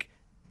like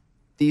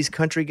these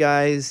country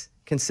guys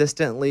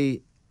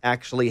consistently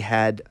actually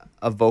had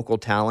a vocal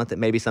talent that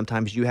maybe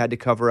sometimes you had to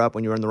cover up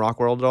when you were in the rock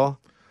world at all?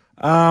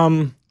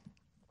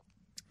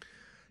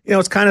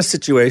 It's kind of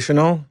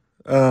situational.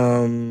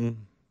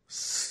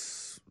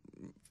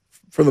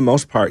 For the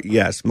most part,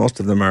 yes. Most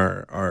of them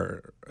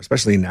are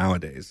especially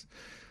nowadays,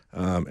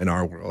 in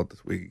our world,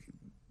 a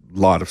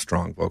lot of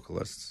strong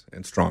vocalists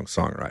and strong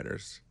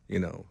songwriters.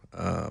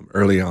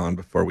 Early on,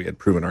 before we had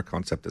proven our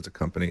concept as a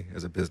company,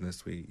 as a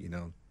business,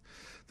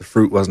 the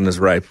fruit wasn't as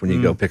ripe when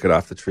you go pick it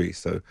off the tree.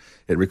 So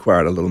it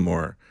required a little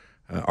more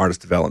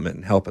artist development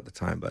and help at the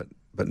time.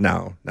 But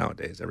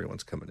nowadays,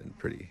 everyone's coming in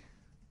pretty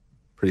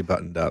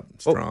buttoned up,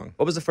 and strong.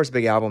 What was the first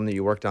big album that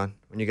you worked on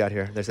when you got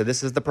here? They said,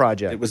 this is the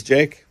project. It was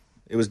Jake.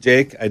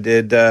 I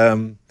did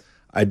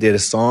a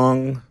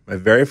song. My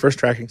very first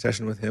tracking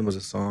session with him was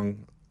a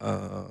song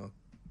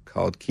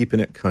called Keeping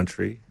It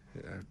Country.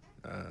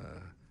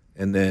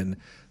 And then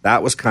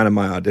that was kind of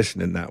my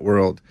audition in that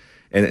world.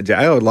 And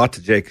I owe a lot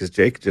to Jake because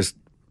Jake just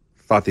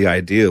thought the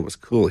idea was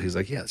cool. He's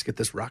like, let's get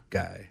this rock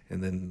guy.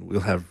 And then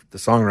we'll have the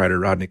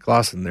songwriter Rodney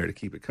Clausen there to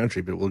keep it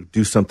country, but we'll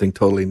do something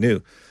totally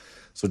new.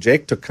 So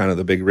Jake took kind of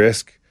the big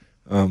risk.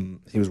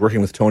 He was working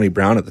with Tony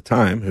Brown at the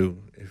time, who,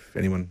 if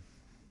anyone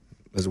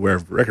is aware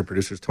of record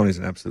producers, Tony's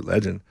an absolute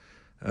legend.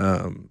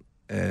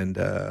 And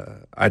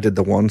I did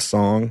the one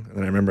song, and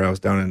then I remember I was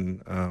down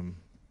in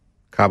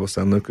Cabo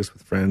San Lucas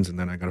with friends, and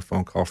then I got a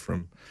phone call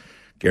from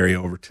Gary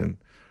Overton,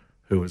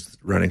 who was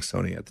running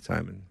Sony at the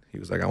time, and he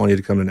was like, I want you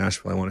to come to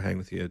Nashville. I want to hang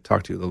with you,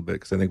 talk to you a little bit,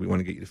 because I think we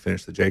want to get you to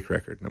finish the Jake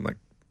record. And I'm like,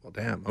 well,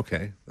 damn,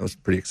 okay. That was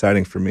pretty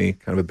exciting for me,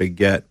 kind of a big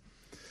get.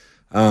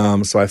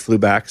 So I flew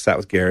back, sat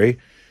with Gary.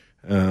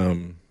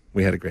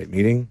 We had a great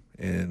meeting,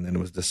 and then it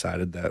was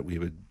decided that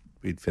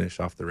we'd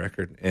finish off the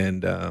record.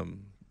 And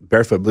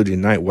Barefoot Blue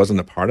Jean Night wasn't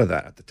a part of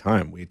that at the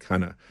time. We'd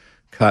kind of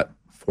cut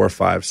 4 or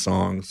 5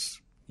 songs,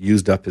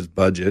 used up his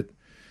budget.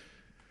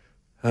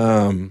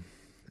 And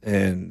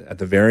at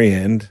the very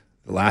end,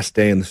 the last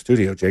day in the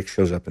studio, Jake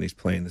shows up and he's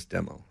playing this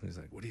demo. He's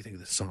like, what do you think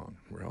of this song?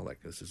 We're all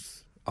like, this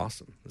is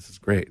awesome. This is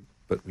great.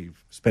 But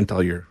we've spent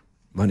all your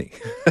money.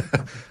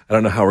 I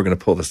don't know how we're going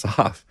to pull this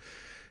off.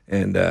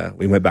 And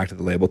we went back to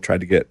the label,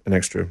 tried to get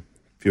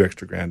few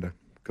extra grand to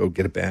go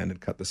get a band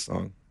and cut this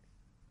song.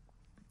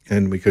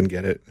 And we couldn't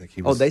get it.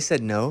 They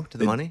said no to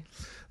the money?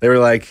 They were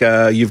like,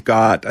 I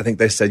think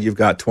they said you've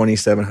got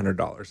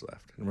 $2,700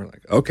 left. And we're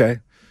like, okay.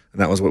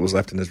 And that was what was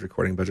left in his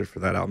recording budget for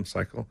that album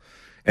cycle.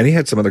 And he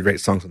had some other great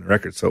songs on the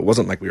record, so it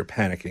wasn't like we were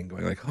panicking,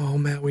 going like, oh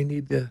man, we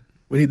need the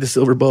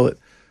silver bullet.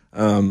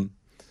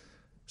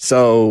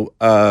 So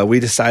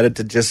we decided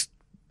to just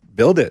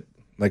build it,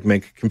 like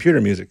make computer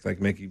music,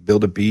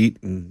 build a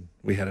beat. And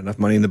we had enough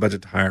money in the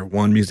budget to hire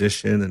one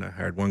musician, and I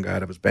hired one guy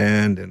out of his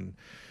band,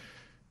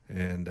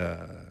 and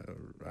I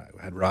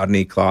had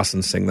Rodney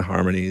Clausen sing the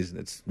harmonies, and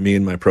it's me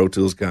and my Pro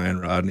Tools guy and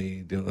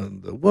Rodney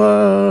doing the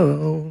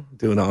whoa,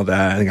 doing all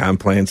that. I think I'm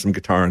playing some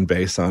guitar and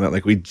bass on it.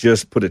 Like, we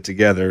just put it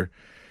together,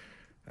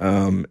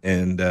 and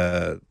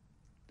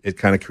it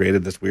kind of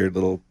created this weird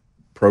little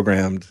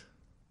programmed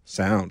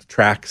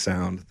track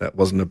sound that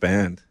wasn't a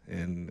band.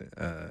 And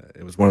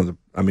it was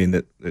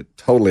it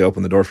totally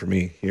opened the door for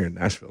me here in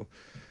Nashville.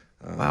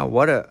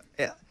 Wow,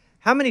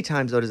 how many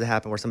times, though, does it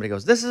happen where somebody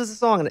goes, this is the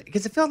song?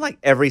 Because it felt like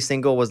every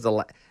single was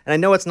and I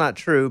know it's not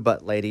true,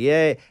 but Lady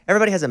A,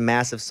 everybody has a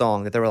massive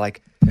song that they were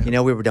like, we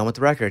were done with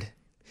the record.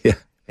 Yeah.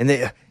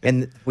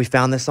 And we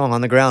found this song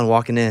on the ground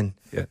walking in.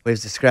 Yeah. It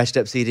was a scratched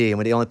up CD,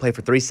 and we only played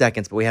for 3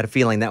 seconds, but we had a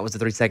feeling that was the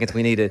 3 seconds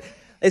we needed.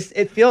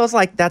 It feels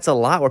like that's a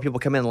lot where people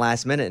come in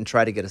last minute and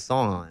try to get a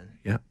song on.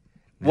 Yeah.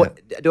 What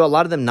do a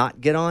lot of them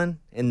not get on?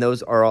 And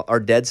those are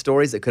dead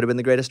stories that could have been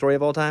the greatest story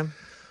of all time?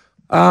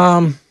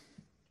 Well,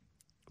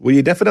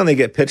 you definitely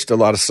get pitched a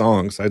lot of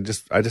songs. I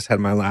just had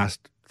my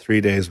last 3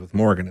 days with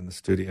Morgan in the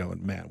studio,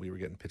 and man, we were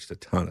getting pitched a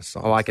ton of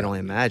songs. Oh, I can only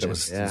imagine. It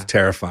was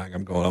terrifying.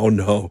 I'm going, oh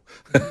no,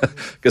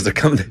 because they're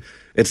coming.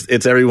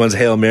 It's everyone's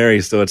Hail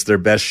Mary, so it's their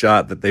best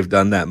shot that they've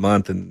done that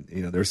month. And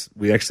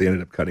we actually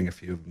ended up cutting a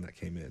few of them that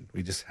came in.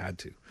 We just had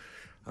to.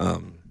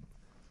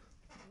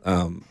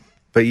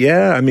 But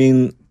yeah, I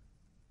mean,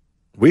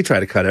 we try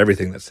to cut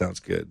everything that sounds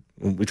good.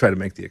 We try to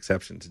make the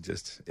exception to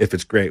just, if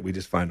it's great, we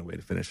just find a way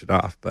to finish it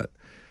off. But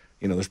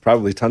there's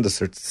probably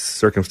tons of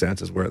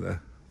circumstances where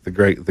the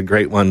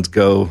great ones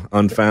go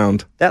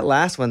unfound. That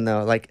last one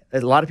though, like a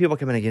lot of people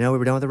come in and we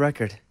were done with the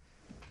record.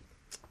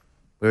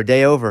 We were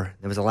day over.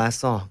 There was the last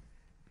song.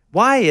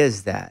 Why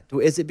is that?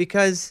 Is it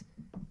because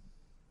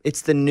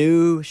it's the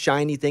new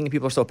shiny thing and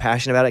people are so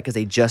passionate about it because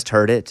they just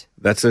heard it?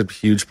 That's a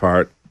huge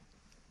part.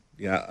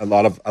 Yeah, a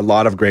lot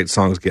of great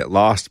songs get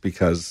lost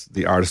because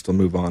the artist will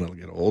move on. It'll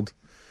get old.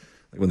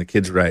 Like when the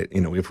kids write,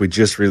 if we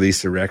just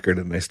release a record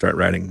and they start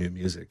writing new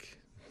music,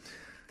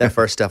 that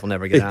first stuff will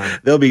never get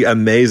out. There'll be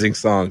amazing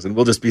songs, and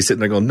we'll just be sitting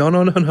there going,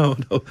 no,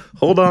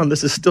 hold on,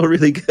 this is still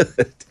really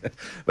good.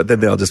 But then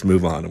they'll just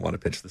move on and want to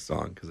pitch the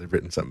song because they've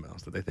written something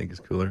else that they think is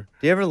cooler.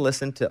 Do you ever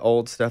listen to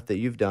old stuff that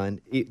you've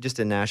done, just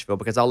in Nashville?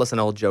 Because I'll listen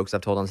to old jokes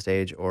I've told on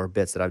stage or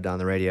bits that I've done on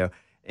the radio,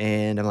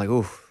 and I'm like,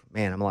 oof,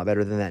 man, I'm a lot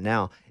better than that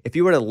now. If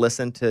you were to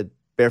listen to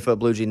Barefoot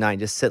Blue Jean Night and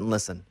just sit and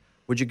listen,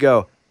 would you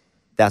go,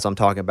 that's what I'm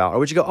talking about? Or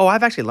would you go, oh,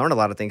 I've actually learned a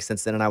lot of things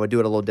since then, and I would do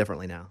it a little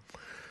differently now?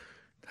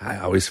 I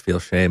always feel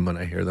shame when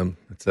I hear them.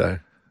 It's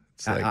like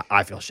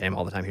I feel shame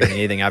all the time hearing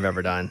anything I've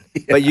ever done.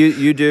 Yeah. But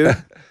you do?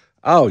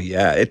 Oh,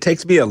 yeah. It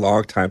takes me a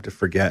long time to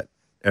forget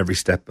every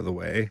step of the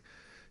way.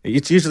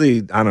 It's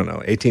usually,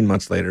 18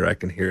 months later I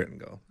can hear it and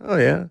go, oh,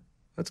 yeah,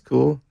 that's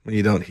cool. When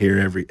you don't hear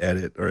every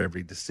edit or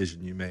every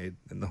decision you made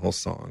in the whole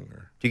song.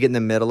 Do you get in the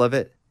middle of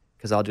it?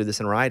 Because I'll do this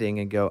in writing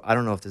and go, I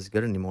don't know if this is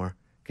good anymore.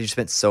 Because you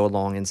spent so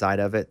long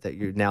inside of it that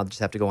you now just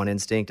have to go on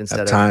instinct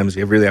instead of... At times,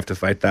 you really have to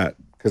fight that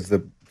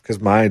because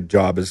my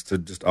job is to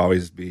just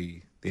always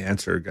be the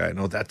answer guy.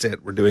 No, that's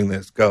it. We're doing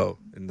this. Go.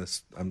 And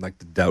this, I'm like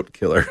the doubt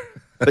killer.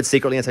 But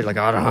secretly inside, you're like,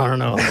 I don't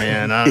know,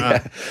 man. I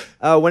don't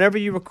know. Whenever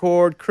you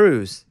record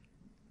Cruise,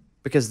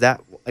 because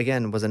that,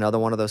 again, was another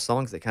one of those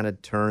songs that kind of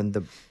turned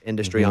the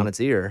industry on its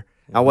ear.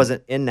 I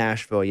wasn't in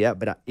Nashville yet,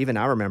 but even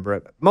I remember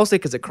it, mostly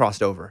because it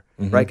crossed over,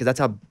 right? Because that's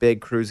how big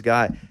Cruise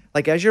got.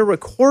 Like, as you're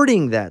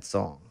recording that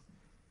song,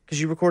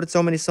 because you recorded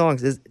so many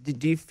songs,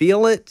 do you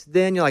feel it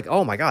then? You're like,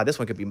 oh my God, this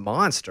one could be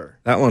monster.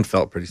 That one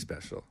felt pretty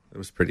special. It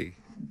was pretty,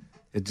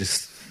 it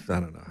just, I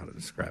don't know how to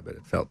describe it.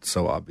 It felt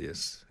so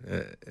obvious.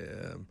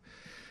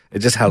 It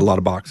just had a lot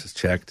of boxes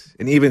checked.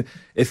 And even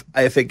if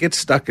it gets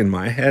stuck in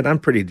my head, I'm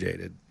pretty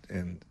jaded.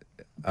 And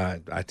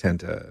I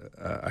tend to,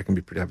 I can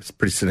have a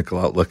pretty cynical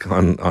outlook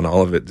on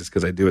all of it just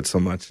because I do it so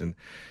much. And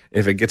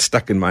if it gets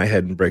stuck in my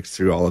head and breaks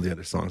through all of the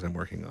other songs I'm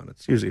working on,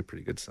 it's usually a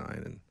pretty good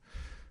sign.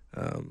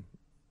 And,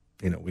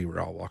 we were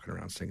all walking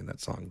around singing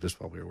that song just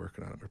while we were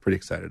working on it. We're pretty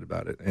excited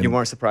about it. And you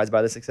weren't surprised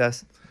by the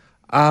success?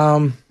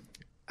 I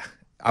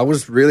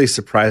was really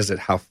surprised at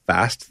how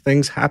fast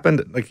things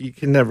happened. Like, you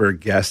can never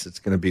guess it's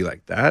going to be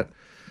like that.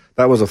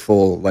 That was a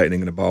full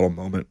lightning in a bottle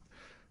moment.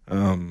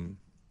 But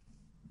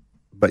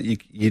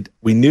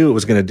we knew it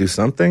was going to do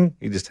something.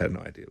 You just had no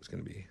idea it was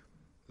going to be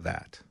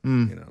that.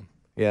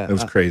 Yeah, it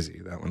was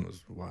crazy. That one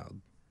was wild.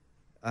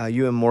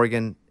 You and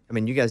Morgan,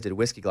 you guys did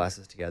Whiskey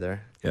Glasses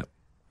together. Yep.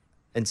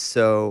 And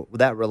so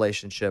that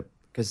relationship,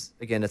 because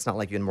again, it's not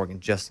like you and Morgan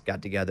just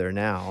got together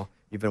now.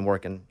 You've been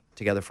working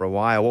together for a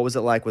while. What was it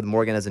like with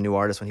Morgan as a new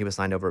artist when he was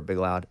signed over at Big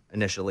Loud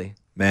initially?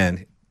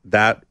 Man,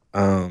 that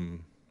I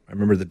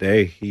remember the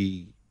day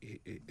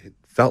it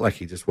felt like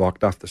he just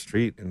walked off the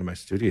street into my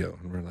studio,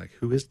 and we're like,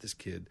 "Who is this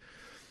kid?"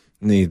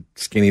 And the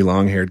skinny,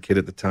 long-haired kid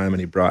at the time, and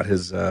he brought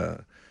his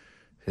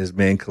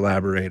main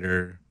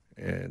collaborator,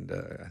 and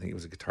I think he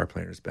was a guitar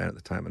player in his band at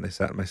the time, and they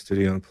sat in my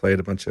studio and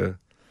played a bunch of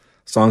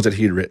songs that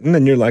he'd written,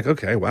 and you're like,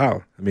 okay,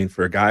 wow.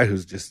 For a guy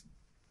who's just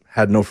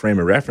had no frame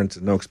of reference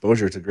and no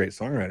exposure to great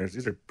songwriters,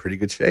 these are pretty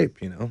good shape,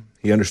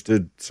 He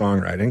understood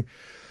songwriting,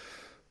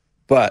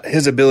 but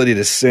his ability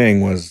to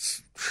sing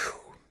was,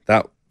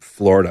 that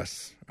floored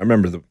us. I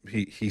remember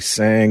he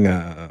sang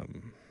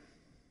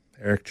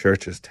Eric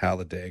Church's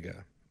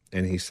Talladega,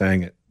 and he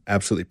sang it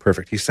absolutely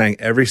perfect. He sang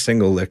every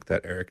single lick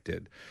that Eric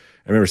did.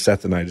 I remember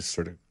Seth and I just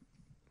sort of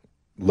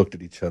looked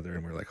at each other,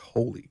 and we're like,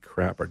 holy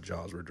crap, our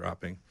jaws were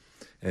dropping.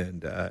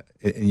 And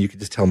you could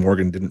just tell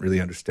Morgan didn't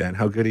really understand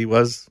how good he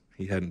was.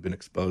 He hadn't been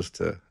exposed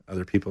to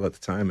other people at the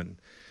time, and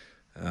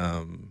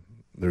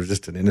there was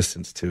just an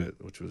innocence to it,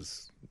 which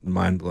was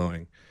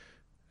mind-blowing.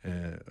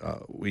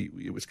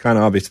 It was kind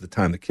of obvious at the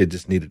time the kid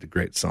just needed a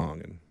great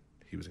song, and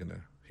he was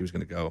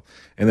gonna go.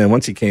 And then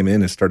once he came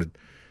in and started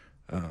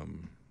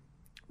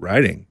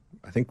writing,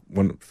 I think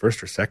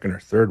first or second or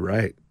third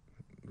write,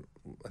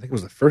 I think it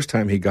was the first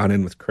time he got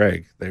in with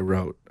Craig. They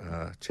wrote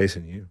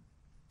 "Chasing You"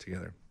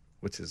 together.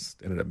 which is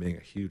ended up being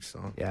a huge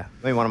song. Yeah,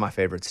 maybe one of my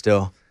favorites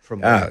still.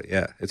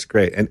 Yeah, it's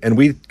great. And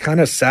we kind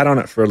of sat on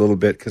it for a little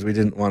bit because we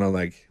didn't want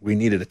to, we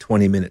needed a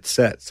 20-minute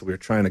set. So we were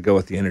trying to go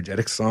with the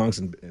energetic songs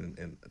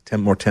and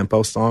more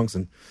tempo songs.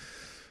 And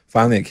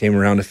finally it came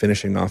around to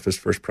finishing off his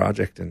first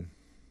project, and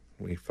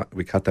we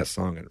cut that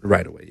song, and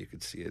right away you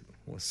could see it.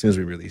 Well, as soon as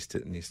we released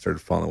it and he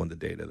started following the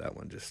data, that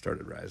one just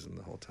started rising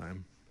the whole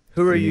time.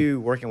 Who are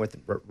you working with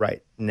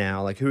right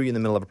now? Who are you in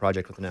the middle of a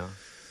project with now?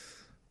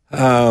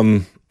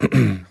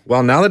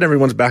 Well, now that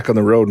everyone's back on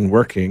the road and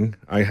working,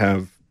 I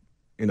have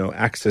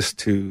access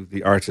to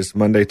the artists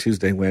Monday,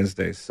 Tuesday,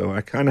 Wednesday. So I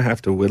kind of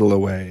have to whittle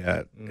away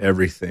at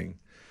everything.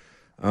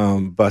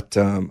 But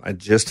I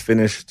just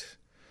finished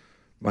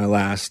my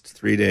last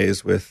 3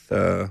 days with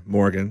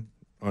Morgan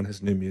on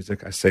his new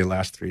music. I say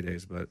last 3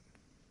 days, but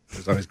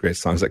there's always great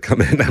songs that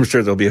come in. I'm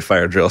sure there'll be a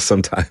fire drill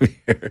sometime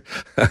here.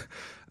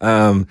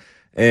 So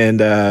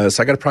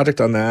I got a project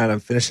on that.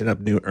 I'm finishing up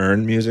new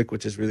Earn music,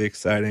 which is really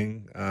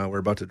exciting. We're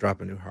about to drop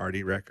a new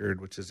Hardy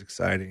record, which is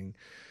exciting.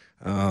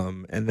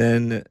 And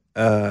then,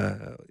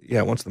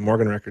 once the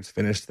Morgan record's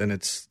finished, then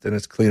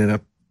it's cleaning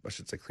up. I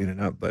should say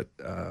cleaning up, but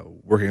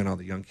working on all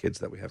the young kids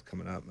that we have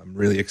coming up. I'm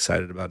really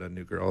excited about a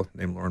new girl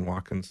named Lauren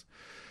Watkins.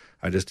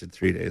 I just did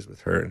 3 days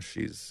with her, and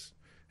she's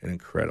an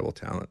incredible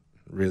talent.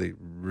 Really,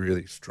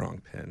 really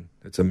strong pen.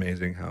 It's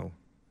amazing how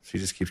she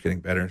just keeps getting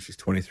better, and she's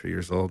 23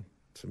 years old.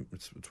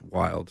 It's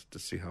wild to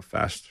see how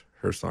fast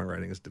her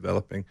songwriting is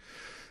developing,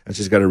 and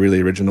she's got a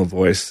really original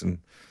voice, and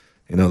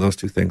those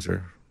two things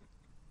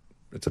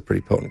it's a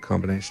pretty potent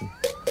combination.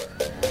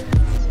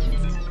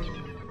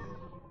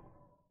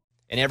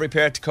 In every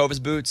pair of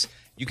Tecovas boots,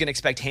 you can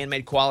expect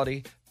handmade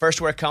quality, first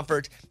wear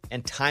comfort,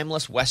 and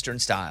timeless Western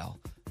style.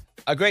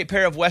 A great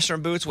pair of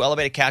Western boots will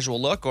elevate a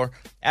casual look or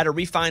add a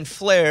refined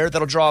flair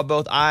that'll draw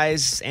both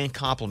eyes and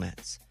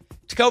compliments.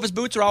 Tecovas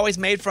boots are always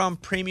made from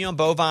premium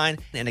bovine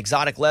and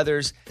exotic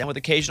leathers, and with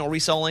occasional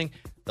resoling,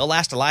 they'll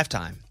last a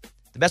lifetime.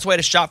 The best way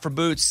to shop for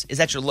boots is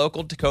at your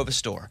local Tecovas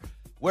store,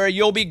 where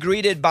you'll be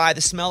greeted by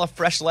the smell of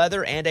fresh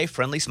leather and a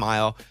friendly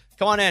smile.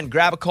 Come on in,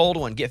 grab a cold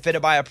one, get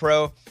fitted by a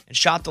pro, and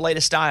shop the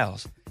latest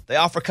styles. They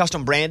offer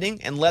custom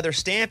branding and leather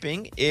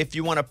stamping if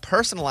you want to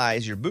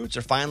personalize your boots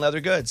or fine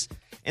leather goods.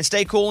 And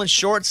stay cool in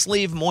short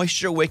sleeve,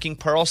 moisture wicking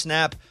pearl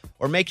snap,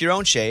 or make your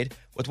own shade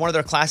with one of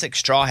their classic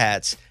straw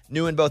hats,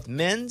 new in both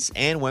men's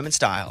and women's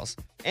styles.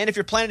 And if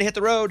you're planning to hit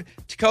the road,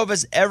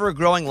 Tecovas'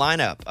 ever-growing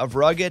lineup of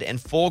rugged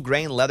and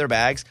full-grain leather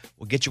bags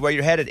will get you where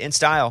you're headed in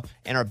style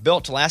and are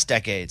built to last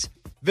decades.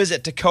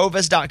 Visit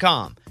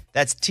Tecovas.com.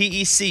 That's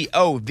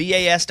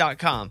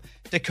Tecovas.com.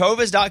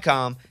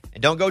 Tecovas.com.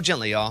 And don't go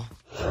gently, y'all.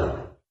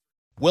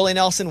 Willie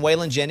Nelson,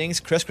 Waylon Jennings,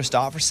 Chris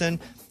Christopherson.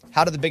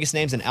 How did the biggest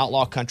names in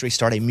outlaw country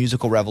start a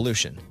musical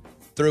revolution?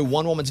 Through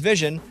one woman's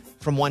vision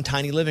from one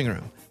tiny living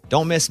room.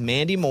 Don't miss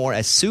Mandy Moore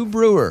as Sue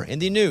Brewer in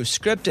the new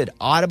scripted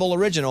Audible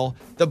original,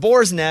 The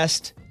Boar's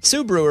Nest,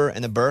 Sue Brewer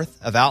and the Birth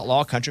of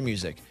Outlaw Country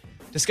Music.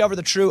 Discover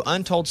the true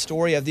untold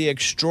story of the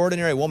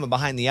extraordinary woman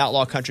behind the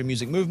outlaw country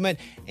music movement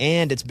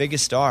and its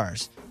biggest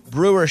stars.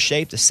 Brewer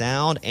shaped the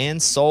sound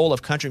and soul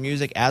of country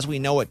music as we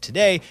know it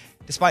today,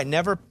 despite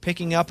never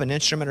picking up an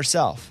instrument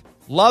herself.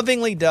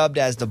 Lovingly dubbed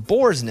as the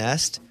Boar's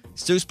Nest,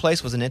 Sue's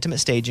place was an intimate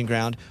staging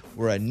ground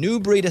where a new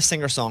breed of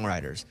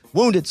singer-songwriters,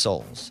 wounded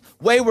souls,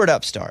 wayward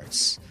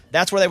upstarts,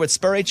 that's where they would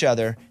spur each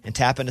other and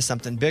tap into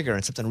something bigger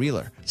and something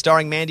realer.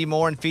 Starring Mandy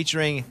Moore and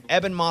featuring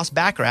Eben Moss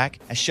Backrack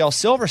as Shel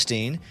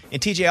Silverstein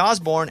and TJ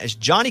Osborne as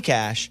Johnny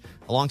Cash,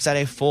 alongside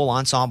a full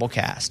ensemble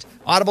cast.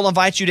 Audible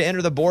invites you to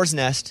enter the Boar's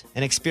Nest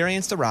and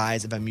experience the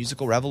rise of a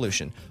musical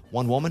revolution.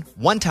 One woman,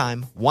 one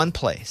time, one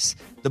place.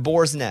 The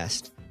Boar's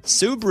Nest,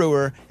 Sue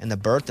Brewer, and the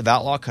birth of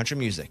outlaw country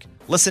music.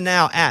 Listen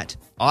now at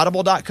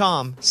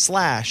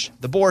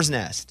audible.com/The Boar's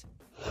Nest.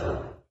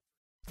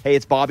 Hey,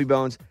 it's Bobby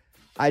Bones.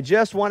 I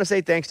just want to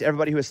say thanks to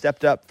everybody who has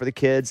stepped up for the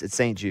kids at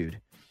St. Jude.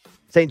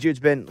 St. Jude's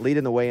been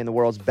leading the way in the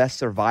world's best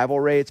survival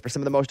rates for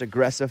some of the most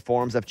aggressive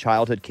forms of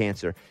childhood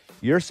cancer.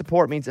 Your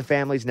support means that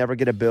families never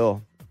get a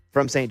bill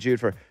from St. Jude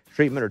for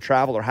treatment or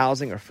travel or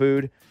housing or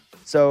food,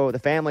 so the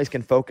families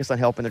can focus on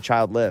helping their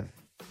child live.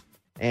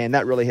 And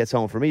that really hits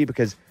home for me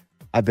because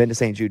I've been to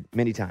St. Jude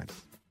many times.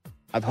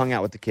 I've hung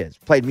out with the kids,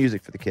 played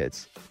music for the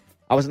kids.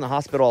 I was in the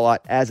hospital a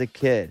lot as a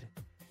kid.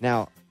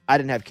 Now, I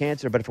didn't have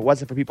cancer, but if it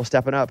wasn't for people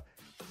stepping up,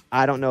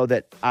 I don't know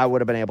that I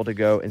would have been able to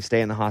go and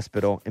stay in the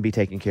hospital and be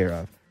taken care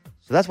of.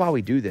 So that's why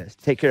we do this,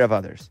 take care of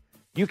others.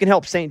 You can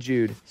help St.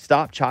 Jude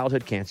stop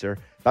childhood cancer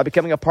by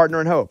becoming a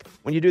partner in hope.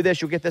 When you do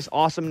this, you'll get this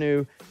awesome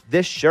new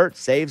This Shirt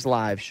Saves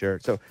Lives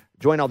shirt. So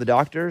join all the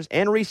doctors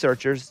and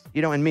researchers,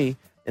 and me,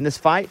 in this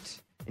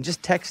fight, and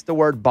just text the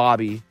word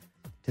Bobby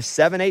to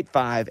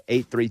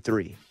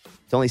 785-833.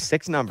 It's only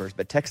 6 numbers,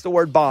 but text the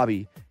word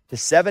Bobby to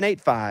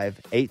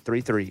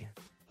 785-833.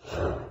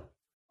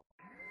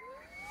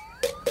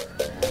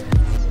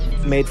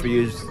 Made for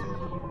You is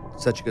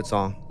such a good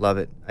song. Love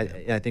it.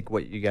 I think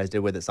what you guys did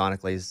with it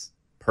sonically is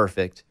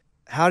perfect.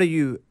 How do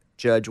you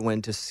judge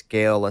when to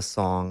scale a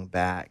song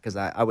back? Because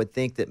I would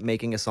think that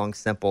making a song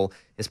simple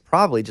is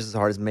probably just as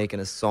hard as making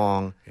a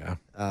song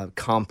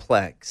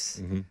complex.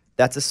 Mm-hmm.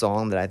 That's a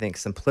song that I think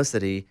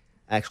simplicity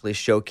actually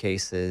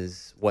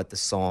showcases what the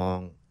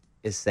song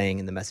is saying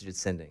and the message it's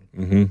sending.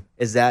 Mm-hmm.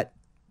 Is that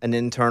an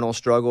internal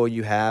struggle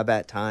you have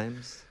at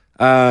times?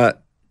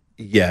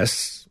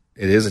 Yes,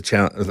 it is a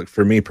challenge. Like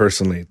for me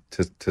personally,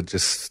 to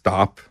just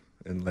stop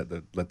and let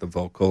the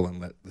vocal and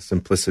let the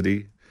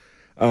simplicity.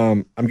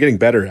 I'm getting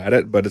better at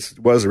it, but it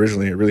was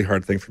originally a really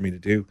hard thing for me to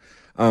do.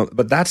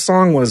 But that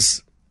song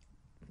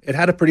it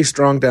had a pretty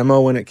strong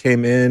demo when it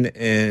came in,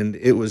 and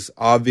it was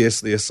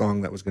obviously a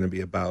song that was going to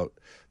be about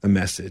the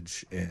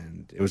message,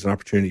 and it was an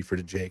opportunity for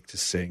Jake to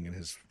sing in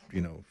his,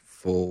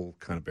 full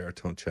kind of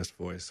baritone chest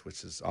voice,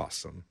 which is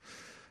awesome.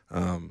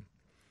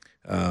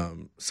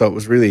 So it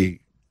was really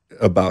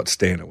about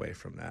staying away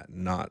from that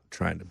and not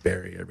trying to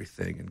bury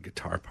everything in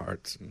guitar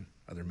parts and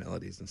other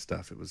melodies and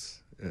stuff. It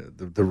was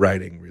the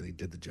writing really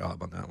did the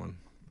job on that one.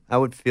 I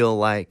would feel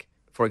like,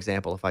 for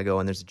example, if I go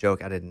and there's a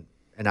joke and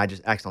I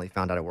just accidentally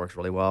found out it works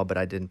really well, but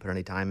I didn't put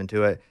any time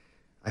into it,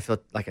 I feel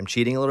like I'm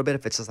cheating a little bit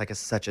if it's just like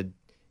such a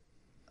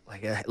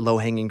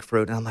low-hanging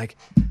fruit. And I'm like,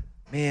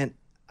 man,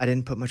 I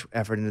didn't put much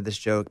effort into this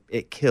joke.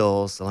 It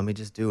kills, so let me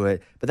just do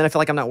it. But then I feel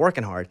like I'm not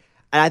working hard.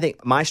 And I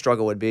think my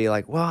struggle would be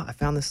like, well, I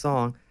found this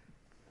song,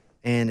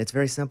 and it's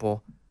very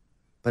simple.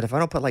 But if I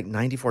don't put like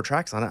 94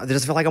 tracks on it, I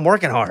just feel like I'm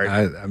working hard.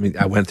 I mean,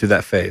 I went through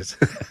that phase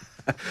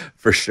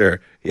for sure.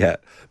 Yeah.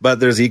 But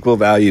there's equal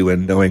value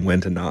in knowing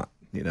when to not,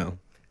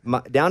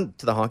 Down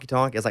to the Honky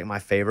Tonk is like my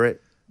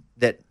favorite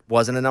that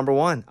wasn't a number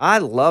one. I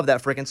love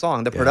that freaking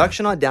song. The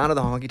production on Down to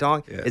the Honky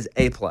Tonk is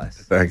A+.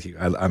 Thank you.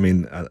 I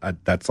mean,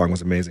 that song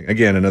was amazing.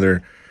 Again,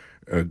 another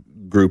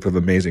group of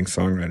amazing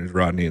songwriters,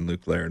 Rodney and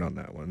Luke Laird on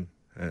that one.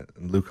 And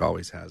Luke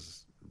always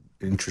has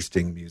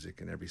interesting music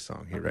in every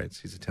song he writes.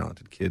 He's a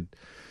talented kid.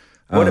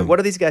 What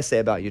do these guys say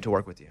about you to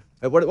work with you?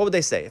 What would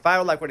they say? If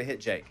I were to hit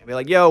Jake, I'd be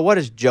like, yo, what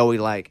is Joey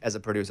like as a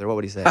producer? What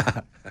would he say?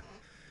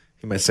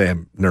 He might say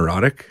I'm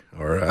neurotic,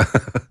 or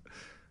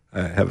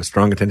I have a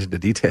strong attention to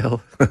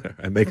detail.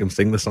 I make him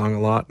sing the song a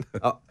lot.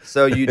 Oh,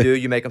 so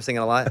you make him sing it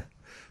a lot?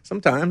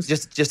 Sometimes.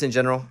 Just in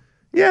general?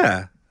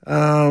 Yeah.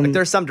 Like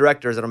there's some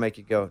directors that'll make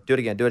you go, do it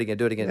again, do it again,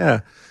 do it again.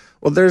 Yeah.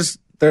 Well,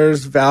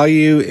 there's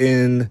value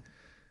in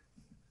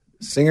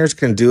singers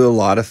can do a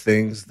lot of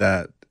things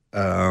that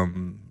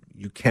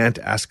you can't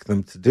ask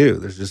them to do.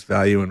 There's just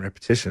value in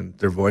repetition.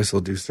 Their voice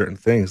will do certain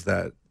things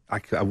that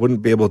I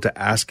wouldn't be able to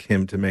ask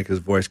him to make his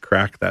voice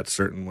crack that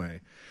certain way.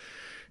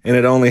 And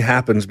it only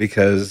happens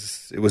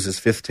because it was his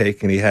fifth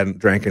take and he hadn't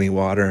drank any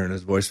water and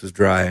his voice was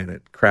dry and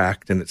it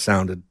cracked and it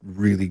sounded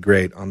really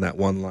great on that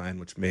one line,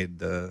 which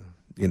made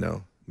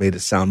it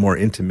sound more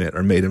intimate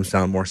or made him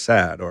sound more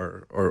sad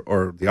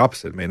or the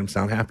opposite, made him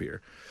sound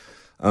happier.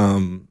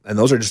 And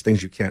those are just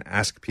things you can't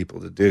ask people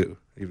to do,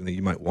 even though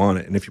you might want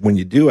it. And when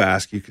you do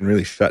ask, you can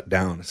really shut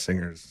down a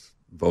singer's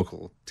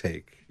vocal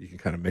take. You can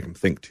kind of make them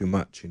think too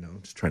much,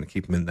 just trying to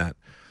keep them in that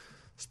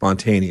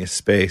spontaneous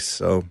space.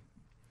 So,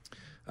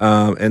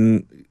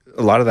 and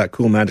a lot of that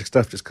cool magic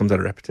stuff just comes out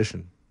of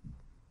repetition.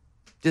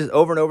 Just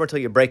over and over until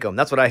you break them.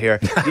 That's what I hear.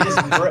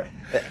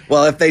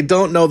 Well, if they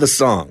don't know the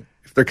song,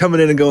 if they're coming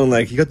in and going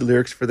like, "You got the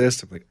lyrics for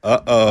this?" I'm like,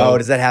 "Uh-oh." Oh,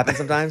 does that happen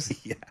sometimes?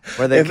 Yeah.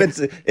 If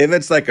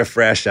it's like a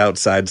fresh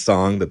outside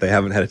song that they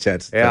haven't had a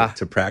chance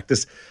to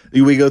practice,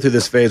 we go through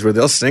this phase where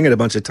they'll sing it a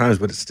bunch of times,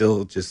 but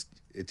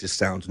it just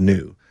sounds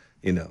new,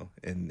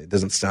 and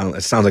it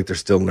sounds like they're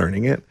still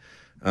learning it.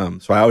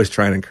 So I always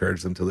try and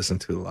encourage them to listen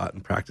to it a lot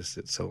and practice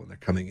it. So when they're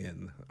coming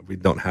in, we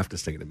don't have to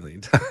sing it a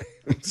million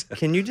times.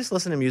 Can you just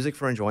listen to music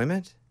for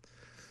enjoyment?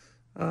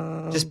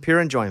 Just pure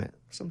enjoyment.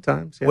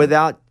 Sometimes, yeah.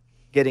 Without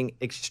getting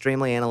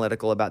extremely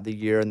analytical about the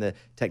year and the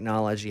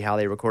technology, how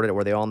they recorded it,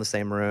 were they all in the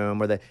same room?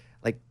 Were they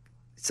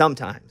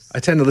sometimes? I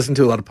tend to listen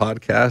to a lot of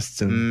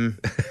podcasts and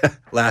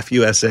Laugh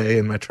USA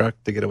in my truck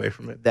to get away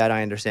from it. That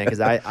I understand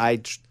because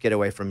I get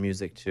away from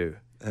music too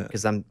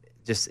because I'm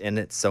just in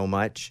it so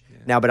much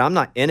now, but I'm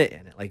not in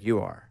it like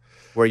you are,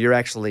 where you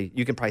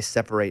can probably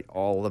separate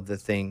all of the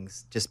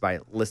things just by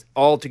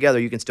all together.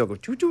 You can still go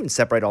choo-choo and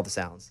separate all the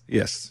sounds.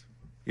 Yes.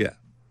 Yeah.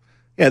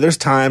 Yeah. There's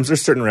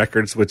certain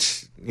records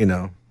which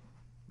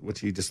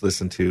you just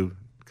listen to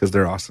because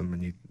they're awesome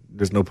and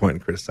there's no point in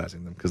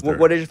criticizing them.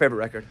 What is your favorite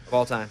record of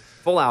all time?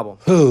 Full album.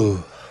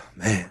 Oh,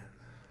 man.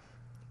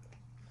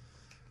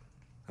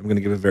 I'm going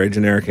to give a very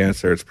generic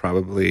answer. It's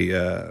probably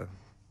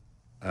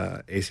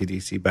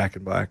AC/DC Back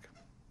in Black.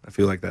 I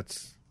feel like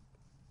that's,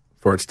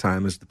 for its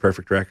time, is the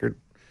perfect record.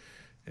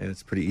 And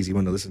it's a pretty easy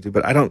one to listen to.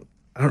 But I don't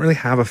really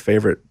have a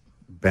favorite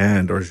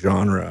band or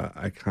genre.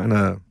 I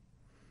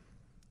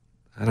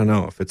don't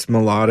know. If it's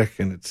melodic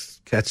and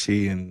it's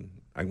catchy and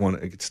I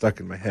want to get stuck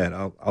in my head,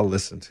 I'll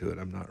listen to it.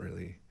 I'm not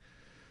really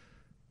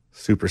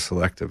super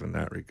selective in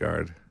that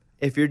regard.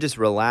 If you're just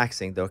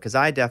relaxing, though, because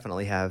I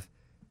definitely have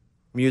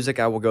music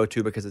I will go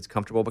to because it's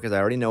comfortable, because I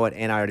already know it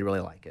and I already really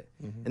like it.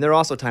 Mm-hmm. And there are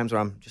also times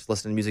where I'm just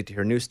listening to music to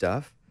hear new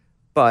stuff,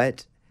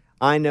 but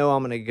I know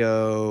I'm going to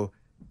go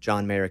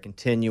John Mayer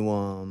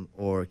Continuum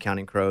or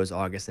Counting Crows,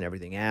 August and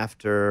Everything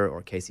After,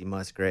 or Casey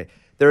Musgrave.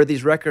 There are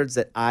these records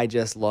that I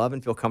just love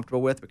and feel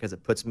comfortable with because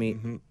it puts me.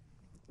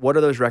 What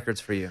are those records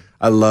for you?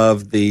 I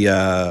love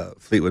the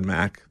Fleetwood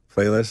Mac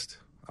playlist.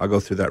 I'll go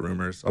through that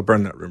Rumors. I'll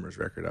burn that Rumors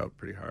record out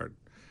pretty hard.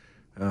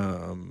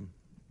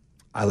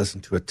 I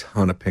listened to a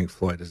ton of Pink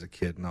Floyd as a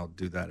kid, and I'll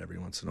do that every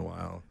once in a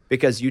while.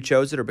 Because you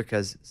chose it, or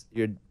because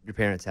your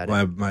parents had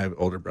it? My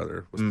older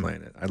brother was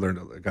playing it. I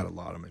got a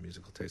lot of my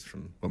musical taste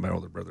from what my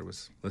older brother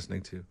was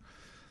listening to.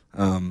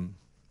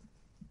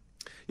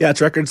 Yeah,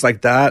 it's records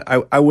like that.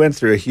 I went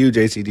through a huge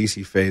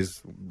AC/DC phase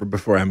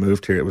before I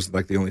moved here. It was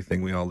like the only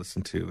thing we all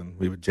listened to, and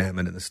we would jam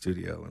it in the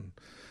studio.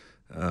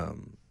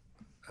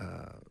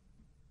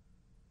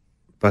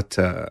 But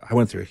I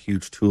went through a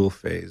huge Tool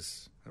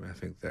phase. I mean, I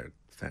think they're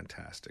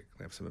fantastic.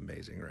 They have some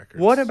amazing records.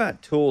 What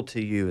about Tool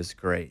to you is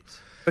great?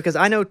 Because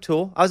I know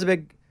Tool. I was a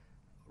big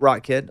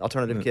rock kid,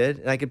 alternative kid,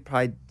 and I could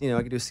probably,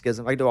 I could do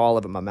Schism. I could do all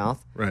of it in my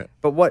mouth. Right.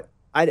 But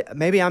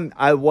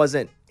I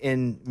wasn't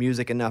in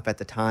music enough at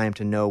the time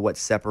to know what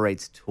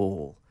separates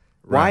Tool.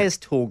 Why is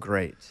Tool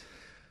great?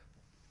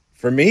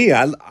 For me,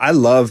 I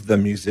love the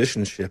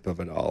musicianship of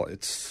it all.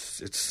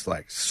 It's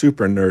like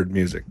super nerd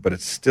music, but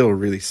it's still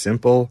really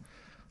simple.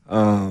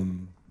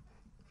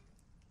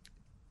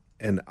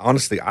 And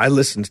honestly, I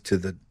listened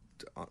to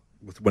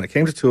when it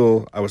came to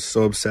Tool, I was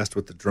so obsessed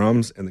with the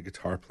drums and the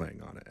guitar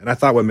playing on it. And I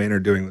thought what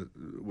Maynard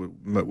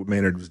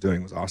was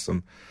doing was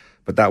awesome,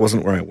 but that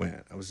wasn't where I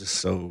went. I was just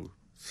so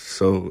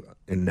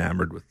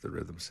enamored with the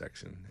rhythm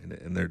section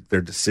and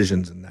their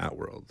decisions in that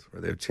world, where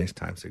they would change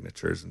time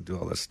signatures and do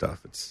all this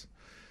stuff.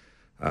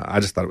 I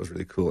just thought it was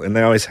really cool. And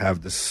they always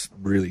have this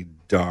really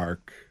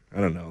dark,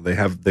 I don't know,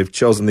 they've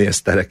chosen the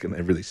aesthetic and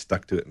they've really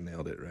stuck to it and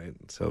nailed it, right?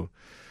 And so,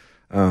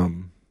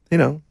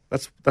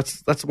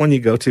 that's one you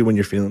go to when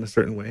you're feeling a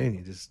certain way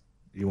and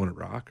you want to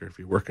rock, or if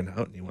you're working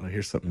out and you want to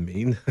hear something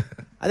mean.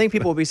 I think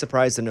people will be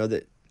surprised to know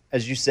that,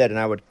 as you said, and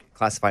I would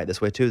classify it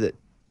this way too, that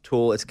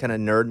Tool, it's kind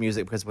of nerd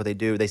music because what they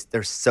do,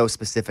 they're so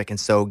specific and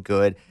so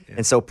good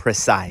and so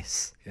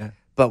precise. Yeah.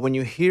 But when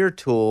you hear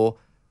Tool,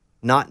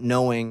 not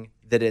knowing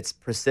that it's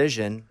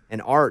precision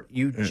and art,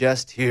 you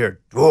just hear,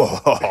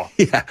 whoa.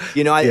 Yeah.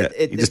 You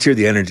just hear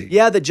the energy.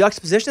 Yeah, the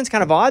juxtaposition is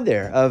kind of odd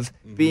there of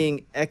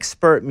being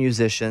expert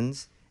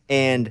musicians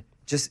and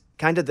just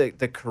kind of the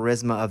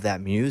charisma of that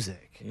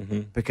music,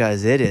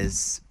 because it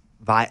is,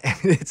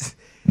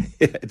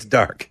 it's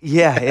dark.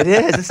 Yeah, it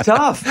is. It's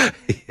tough.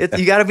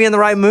 You got to be in the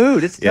right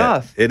mood. It's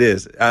tough. It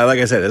is. Like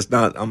I said, it's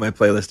not on my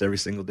playlist every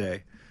single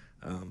day,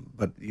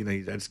 but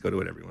I just go to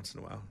it every once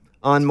in a while.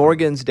 On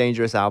Morgan's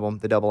Dangerous album,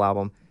 the double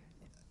album,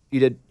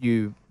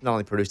 you not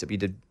only produced it, but you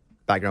did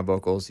background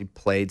vocals. You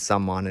played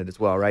some on it as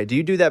well, right? Do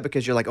you do that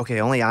because you're like, okay,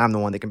 only I'm the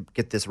one that can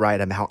get this right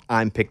and how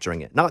I'm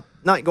picturing it? Not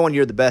going,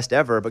 you're the best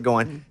ever, but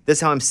going, this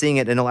is how I'm seeing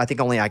it, and I think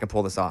only I can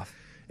pull this off.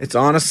 It's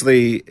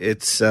honestly,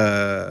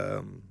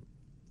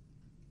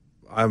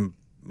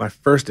 my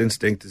first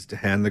instinct is to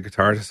hand the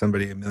guitar to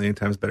somebody a million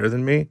times better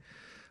than me,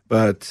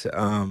 but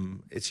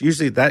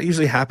that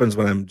usually happens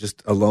when I'm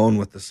just alone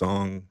with the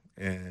song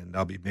and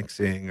I'll be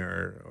mixing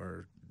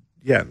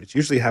it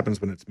usually happens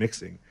when it's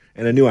mixing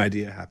and a new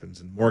idea happens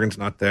and Morgan's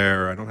not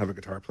there, or I don't have a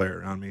guitar player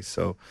around me.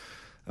 So,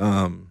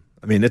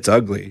 it's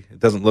ugly. It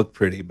doesn't look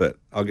pretty, but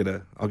I'll get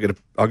a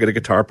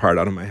guitar part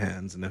out of my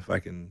hands. And if I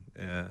can,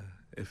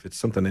 if it's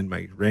something in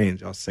my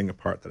range, I'll sing a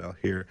part that I'll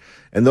hear.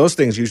 And those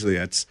things usually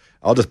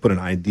I'll just put an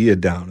idea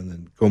down and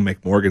then go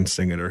make Morgan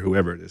sing it, or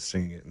whoever it is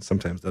singing it. And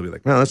sometimes they'll be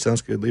like, no, that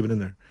sounds good. Leave it in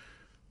there.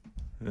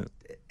 Yeah.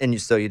 And you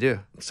do.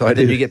 So I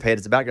do. Then you get paid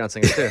as a background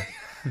singer too.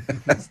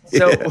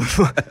 So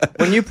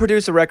when you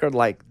produce a record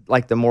like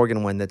the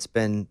Morgan one, that's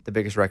been the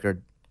biggest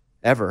record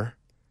ever,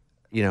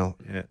 you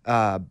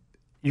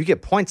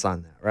get points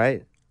on that,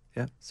 right?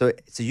 Yeah. So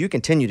you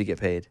continue to get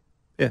paid.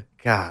 Yeah.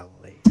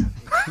 Golly, I'm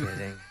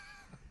kidding.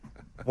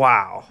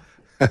 Wow.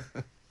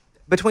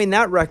 Between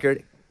that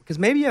record, because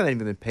maybe you haven't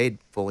even been paid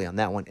fully on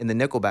that one, and the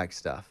Nickelback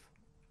stuff,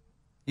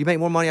 you make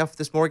more money off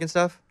this Morgan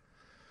stuff?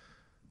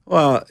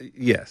 Well,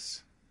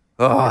 yes.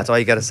 Oh, that's all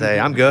you got to say.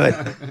 I'm good.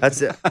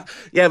 That's it.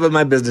 Yeah, but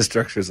my business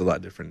structure is a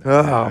lot different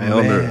now. I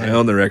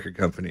own the record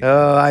company.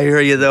 Oh, I hear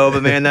you though,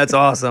 but man, that's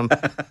awesome.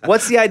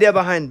 What's the idea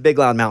behind Big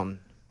Loud Mountain?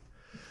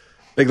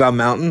 Big Loud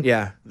Mountain?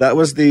 Yeah.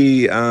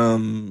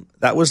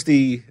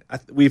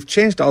 We've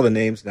changed all the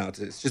names now.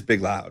 It's just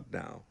Big Loud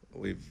now.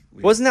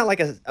 Wasn't that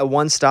like a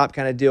one-stop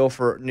kind of deal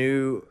for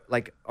new,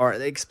 or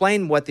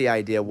explain what the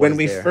idea was when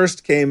we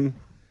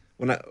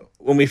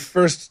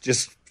first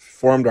just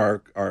formed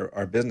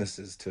our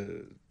businesses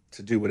to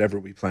do whatever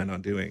we planned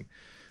on doing,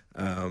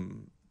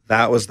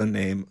 that was the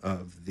name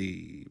of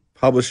the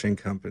publishing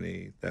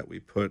company that we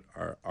put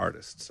our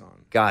artists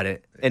on. Got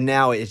it. And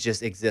now it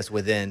just exists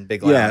within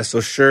Big Loud. Yeah, so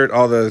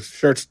all the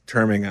shirts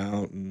terming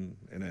out, and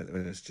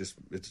it's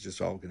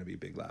just all going to be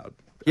Big Loud.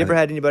 You ever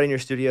had anybody in your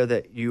studio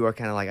that you are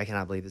kind of like, I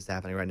cannot believe this is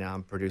happening right now.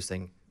 I'm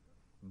producing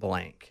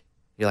blank.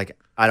 You're like,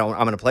 I'm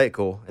going to play it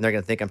cool, and they're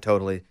going to think I'm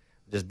totally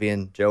just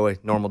being Joe, a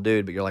normal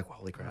dude, but you're like, well,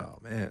 holy crap. Oh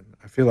man,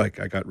 I feel like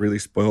I got really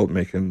spoiled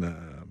making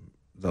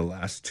the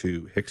last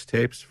two Hicks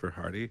tapes for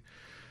Hardy,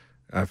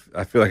 I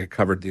feel like it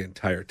covered the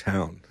entire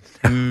town.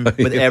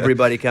 With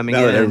everybody coming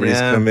in. Everybody's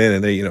come in,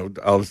 and they,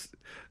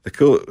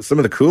 some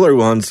of the cooler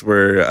ones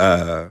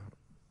were,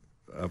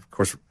 of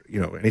course,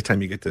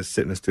 anytime you get to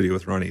sit in a studio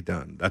with Ronnie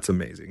Dunn, that's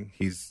amazing.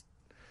 He's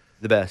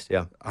the best,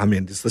 yeah. I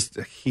mean, it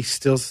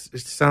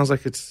sounds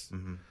like it's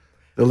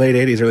the late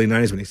 80s, early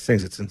 90s when he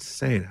sings. It's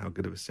insane how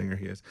good of a singer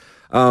he is.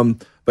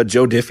 But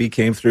Joe Diffie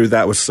came through.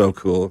 That was so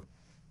cool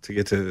to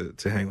get to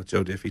hang with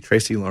Joe Diffie.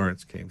 Tracy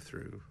Lawrence came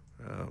through.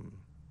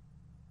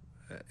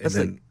 It's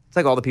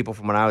like all the people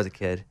from when I was a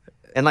kid.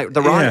 And like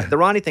the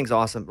Ronnie thing's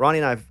awesome. Ronnie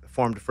and I have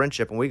formed a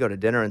friendship, and we go to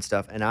dinner and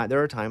stuff. And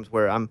there are times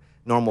where I'm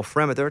normal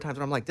friend, but there are times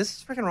where I'm like, this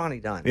is freaking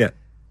Ronnie Dunn. Yeah.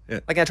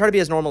 Like I try to be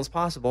as normal as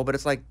possible, but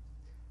it's like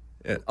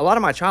a lot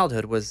of my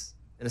childhood was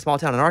in a small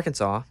town in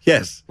Arkansas.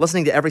 Yes.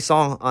 Listening to every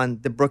song on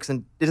the Brooks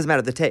and it doesn't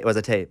matter, the tape. It was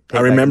a tape I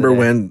remember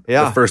when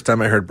the first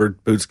time I heard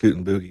Boot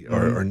Scootin' Boogie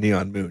or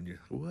Neon Moon. You're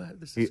like, what?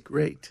 This is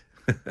great.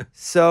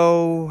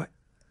 So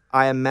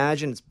I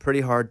imagine it's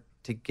pretty hard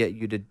to get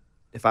you to,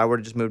 if I were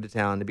to just move to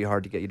town, it'd be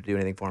hard to get you to do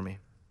anything for me.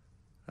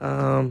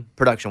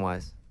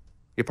 Production-wise.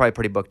 You're probably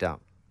pretty booked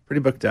out. Pretty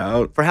booked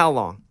out. For how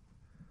long?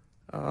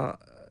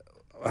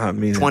 I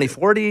mean,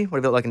 2040? What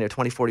about like in there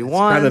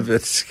 2041?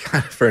 It's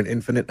kind of for an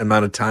infinite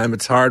amount of time.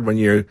 It's hard when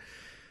your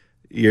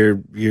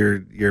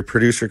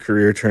producer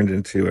career turned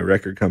into a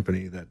record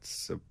company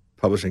that's a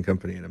publishing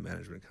company and a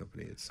management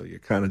company. So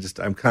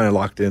I'm kind of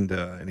locked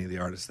into any of the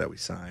artists that we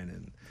sign.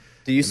 And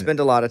do you spend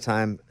a lot of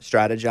time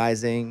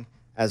strategizing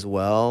as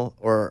well,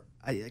 or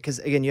because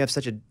again, you have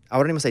such I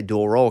wouldn't even say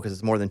dual role because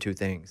it's more than two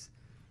things.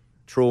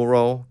 True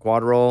role,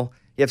 quad role.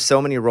 You have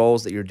so many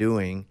roles that you're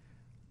doing.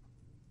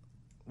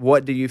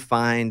 What do you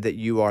find that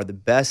you are the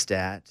best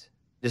at,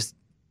 just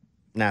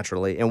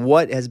naturally, and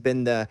what has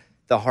been the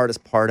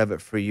hardest part of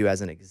it for you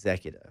as an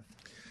executive?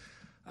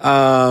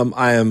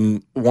 I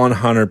am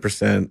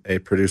 100% a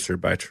producer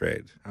by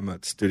trade. I'm a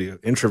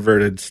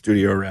introverted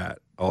studio rat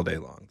all day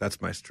long. That's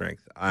my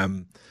strength.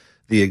 I'm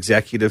the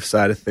executive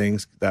side of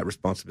things. That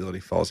responsibility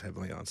falls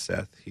heavily on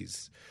Seth.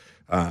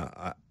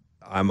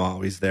 I'm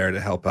always there to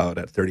help out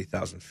at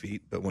 30,000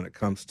 feet, but when it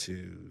comes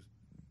to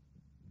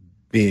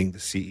being the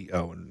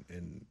CEO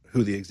and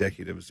who the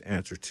executives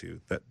answer to,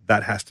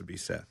 that has to be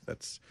Seth.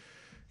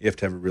 You have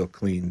to have a real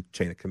clean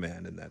chain of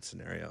command in that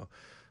scenario.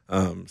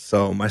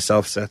 So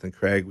myself, Seth, and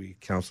Craig, we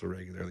counsel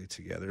regularly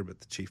together, but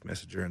the chief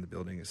messenger in the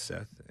building is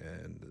Seth.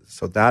 And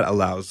so that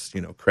allows,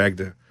 Craig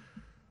to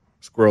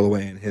squirrel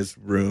away in his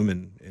room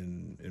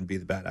and be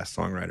the badass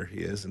songwriter he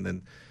is. And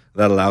then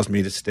that allows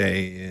me to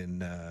stay in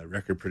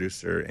record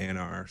producer,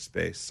 A&R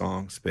space,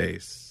 song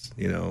space.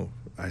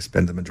 I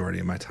spend the majority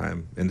of my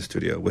time in the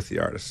studio with the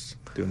artists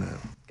doing that.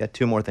 Got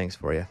two more things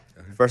for you.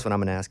 Okay. First one, I'm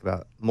going to ask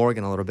about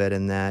Morgan a little bit,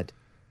 in that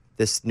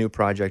this new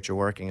project you're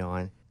working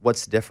on,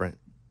 what's different?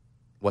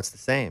 What's the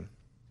same?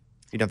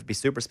 You don't have to be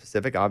super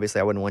specific.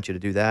 Obviously, I wouldn't want you to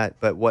do that.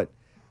 But I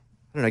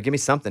don't know, give me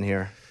something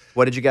here.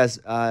 What did you guys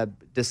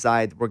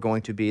decide were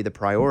going to be the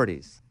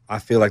priorities? I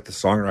feel like the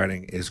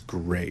songwriting is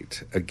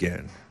great.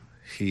 Again,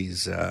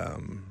 it's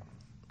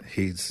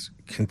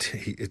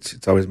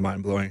always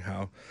mind-blowing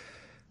how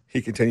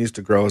he continues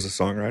to grow as a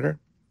songwriter.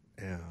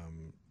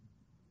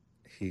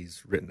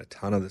 He's written a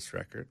ton of this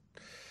record.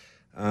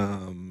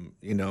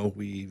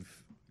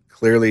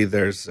 Clearly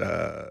there's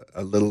a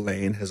little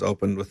lane has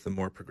opened with the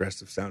more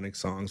progressive sounding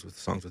songs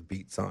with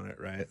beats on it,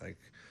 right? Like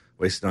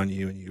Wasted on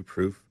You and You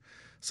Proof.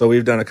 So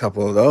we've done a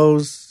couple of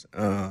those,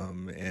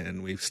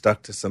 and we've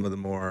stuck to some of the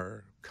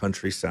more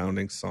country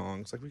sounding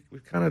songs. Like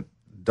we've kind of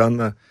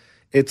done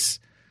it's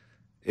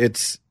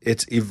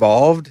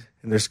evolved,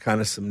 and there's kind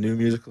of some new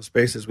musical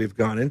spaces we've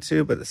gone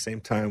into, but at the same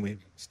time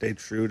we've stayed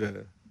true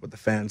to what the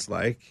fans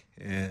like,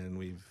 and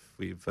we've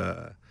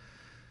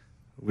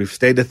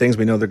stayed to things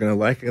we know they're going to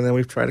like, and then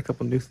we've tried a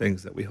couple new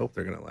things that we hope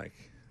they're going to like.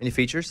 Any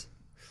features?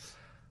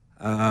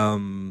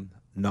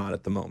 Not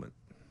at the moment.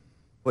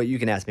 Well, you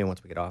can ask me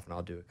once we get off, and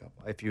I'll do a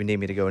couple. If you need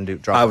me to go and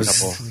drop a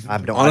couple, I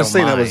don't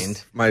honestly, mind. That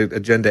was my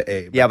agenda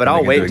A. Yeah, but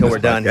I'll wait until we're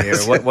done here.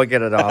 We'll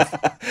get it off.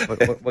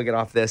 We'll get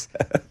off this.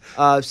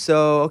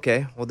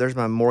 Okay. Well, there's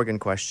my Morgan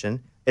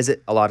question. Is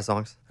it a lot of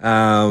songs?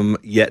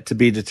 Yet to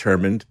be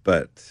determined,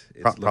 but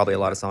it's probably a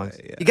lot of songs.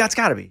 Yeah. It's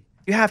got to be.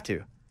 You have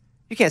to.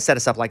 You can't set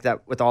us up like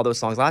that with all those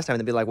songs last time and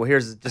then be like, well,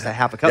 here's just a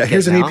half a cup. Yeah,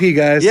 here's an EP,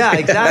 guys. Yeah,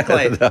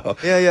 exactly. No.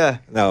 Yeah.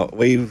 No,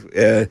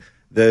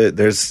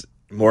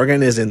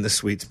 Morgan is in the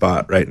sweet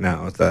spot right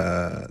now.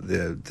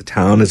 The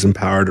town is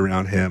empowered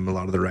around him. A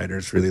lot of the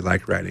writers really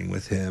like writing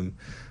with him.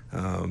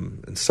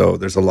 And so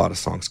there's a lot of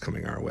songs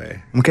coming our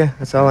way. Okay,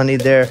 that's all I need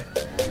there.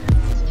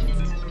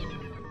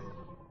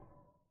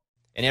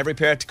 In every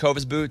pair of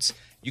Tecovas boots,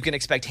 you can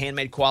expect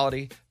handmade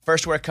quality,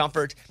 first wear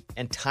comfort,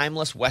 and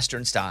timeless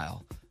Western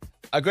style.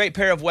 A great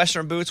pair of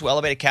Western boots will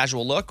elevate a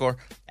casual look or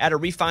add a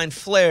refined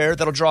flair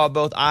that'll draw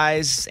both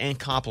eyes and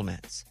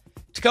compliments.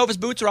 Tecovas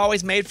boots are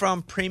always made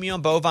from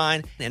premium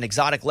bovine and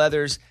exotic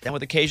leathers, and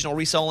with occasional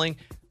resoling,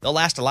 they'll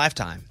last a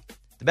lifetime.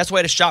 The best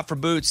way to shop for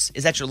boots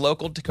is at your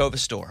local Tecovas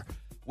store.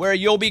 where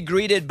you'll be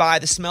greeted by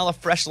the smell of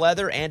fresh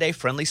leather and a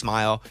friendly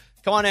smile.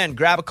 Come on in,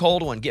 grab a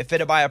cold one, get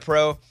fitted by a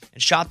pro,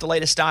 and shop the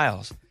latest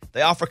styles.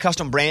 They offer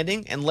custom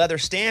branding and leather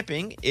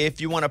stamping if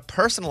you want to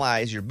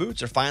personalize your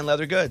boots or fine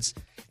leather goods.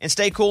 And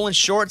stay cool in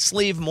short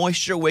sleeve,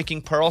 moisture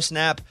wicking pearl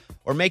snap,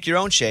 or make your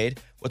own shade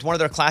with one of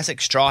their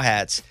classic straw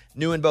hats,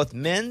 new in both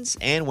men's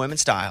and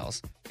women's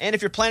styles. And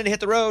if you're planning to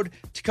hit the road,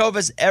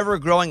 Tecova's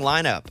ever-growing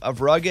lineup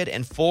of rugged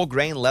and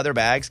full-grain leather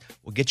bags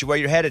will get you where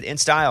you're headed in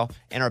style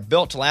and are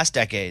built to last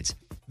decades.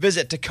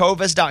 Visit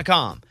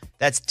tecovas.com.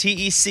 That's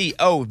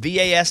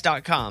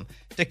Tecovas.com.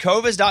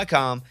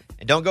 Tecovas.com.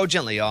 And don't go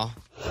gently, y'all.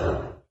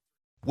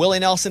 Willie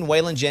Nelson,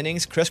 Waylon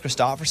Jennings, Chris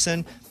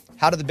Christopherson.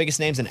 How did the biggest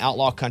names in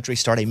outlaw country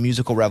start a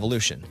musical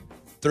revolution?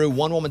 Through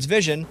one woman's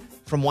vision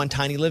from one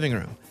tiny living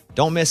room.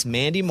 Don't miss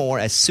Mandy Moore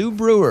as Sue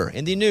Brewer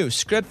in the new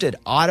scripted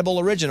Audible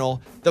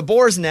original, The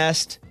Boar's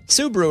Nest,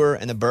 Sue Brewer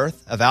and the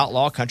Birth of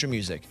Outlaw Country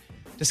Music.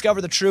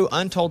 Discover the true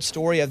untold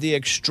story of the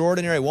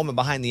extraordinary woman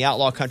behind the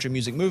outlaw country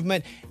music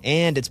movement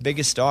and its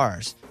biggest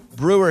stars.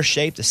 Brewer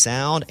shaped the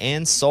sound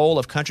and soul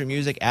of country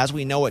music as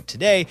we know it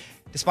today,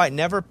 despite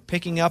never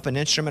picking up an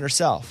instrument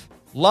herself.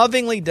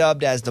 Lovingly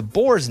dubbed as the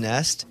Boar's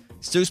Nest,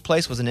 Sue's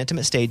place was an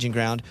intimate staging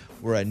ground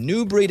where a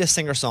new breed of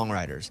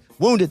singer-songwriters,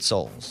 wounded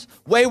souls,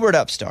 wayward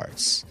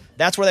upstarts,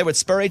 that's where they would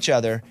spur each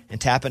other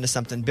and tap into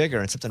something bigger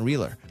and something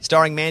realer.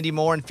 Starring Mandy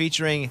Moore and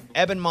featuring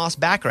Eben Moss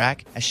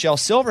Backrack as Shel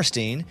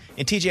Silverstein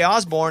and TJ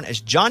Osborne as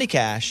Johnny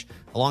Cash,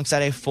 alongside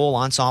a full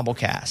ensemble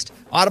cast.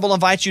 Audible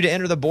invites you to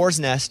enter the Boar's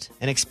Nest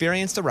and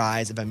experience the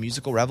rise of a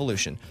musical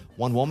revolution.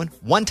 One woman,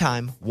 one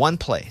time, one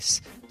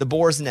place. The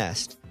Boar's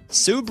Nest,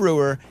 Sue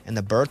Brewer, and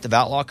the birth of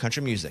outlaw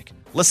country music.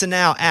 Listen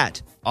now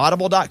at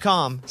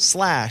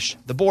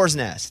audible.com/The Boar's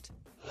Nest.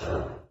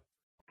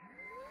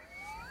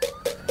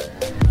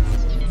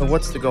 So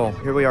what's the goal?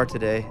 Here we are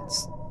today.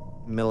 It's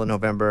middle of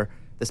November.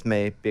 This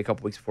may be a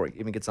couple weeks before it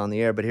even gets on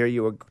the air, but here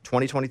you are,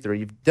 2023.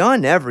 You've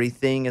done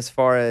everything as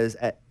far as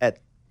at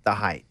the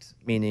height,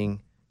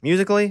 meaning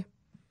musically.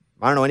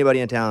 I don't know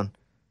anybody in town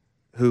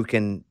who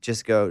can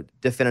just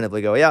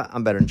definitively go, yeah,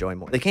 I'm better than Joey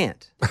Moore. They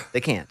can't. They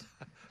can't.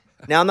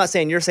 Now, I'm not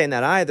saying you're saying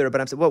that either, but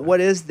I'm saying,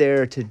 what is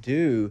there to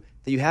do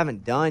that you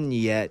haven't done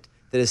yet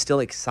that is still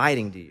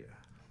exciting to you?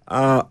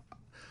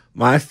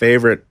 My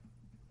favorite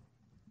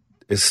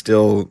is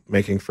still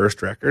making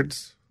first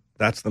records.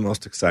 That's the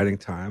most exciting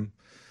time.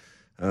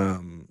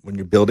 When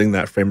you're building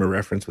that frame of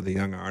reference with a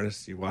young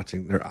artist, you're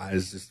watching their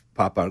eyes just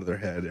pop out of their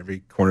head every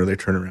corner they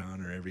turn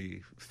around or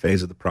every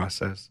phase of the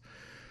process.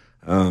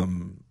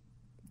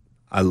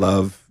 I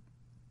love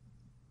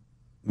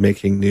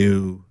making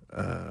new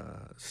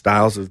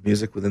styles of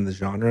music within the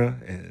genre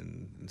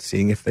and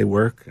seeing if they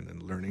work and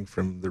then learning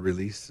from the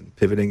release and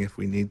pivoting if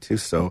we need to.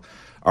 So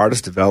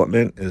artist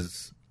development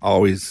has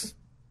always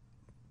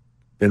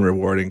been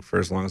rewarding for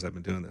as long as I've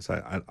been doing this.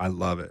 I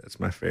love it. It's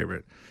my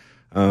favorite.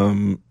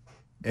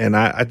 And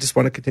I just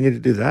want to continue to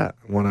do that.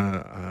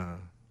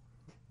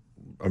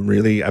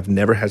 I've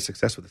never had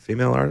success with a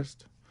female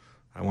artist.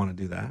 I want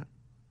to do that.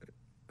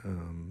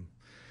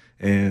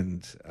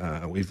 And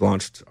we've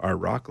launched our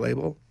rock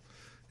label,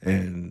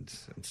 and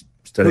I'm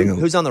studying.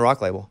 Who's on the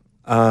rock label?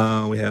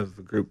 We have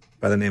a group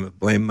by the name of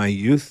Blame My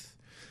Youth.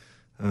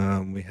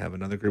 We have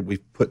another group.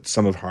 We've put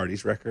some of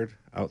Hardy's record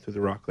out through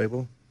the rock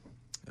label.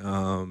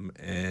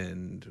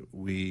 And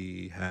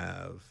we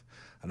have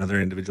another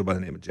individual by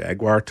the name of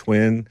Jaguar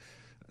Twin.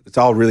 It's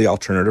all really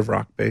alternative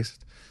rock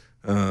based.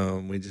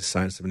 We just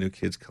signed some new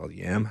kids called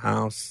Yam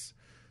House.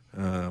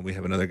 We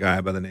have another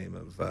guy by the name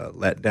of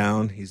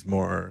Letdown. He's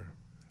more...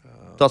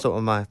 it's also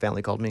what my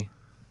family called me.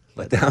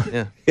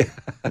 Letdown?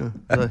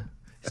 Yeah.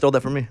 Stole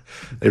that from me.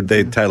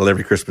 They title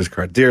every Christmas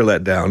card, Dear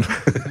Letdown.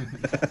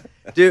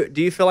 Do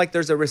you feel like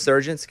there's a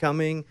resurgence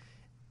coming?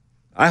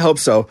 I hope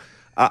so.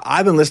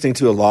 I've been listening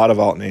to a lot of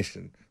Alt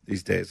Nation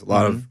these days, a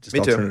lot of just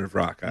alternative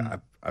rock. I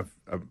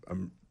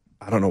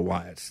don't know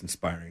why it's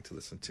inspiring to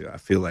listen to. I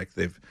feel like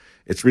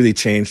it's really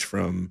changed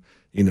from,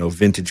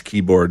 vintage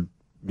keyboard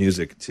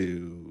music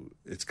to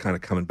it's kind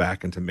of coming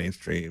back into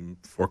mainstream,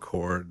 4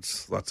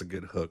 chords, lots of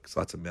good hooks,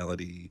 lots of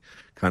melody,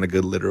 kind of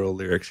good literal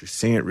lyrics. You're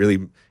seeing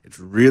it's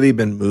really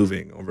been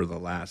moving over the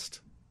last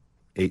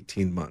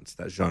 18 months.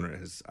 That genre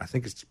I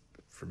think it's,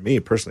 for me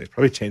personally, it's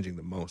probably changing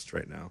the most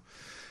right now.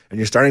 And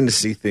you're starting to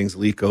see things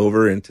leak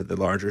over into the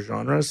larger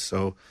genres.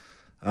 So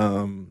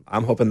I'm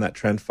hoping that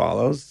trend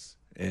follows.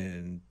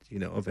 And,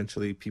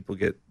 eventually people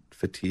get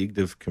fatigued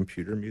of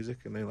computer music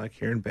and they like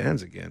hearing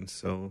bands again.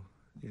 So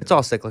it's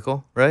all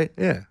cyclical, right?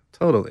 Yeah,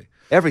 totally.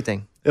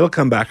 Everything. It'll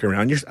come back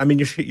around.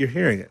 You're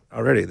hearing it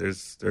already.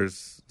 There's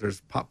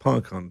pop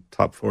punk on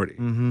top 40.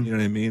 Mm-hmm. You know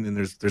what I mean? And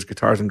there's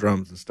guitars and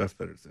drums and stuff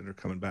that are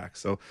coming back.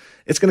 So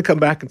it's going to come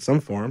back in some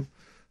form.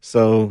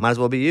 So might as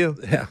well be you.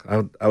 Yeah,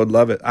 I would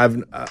love it.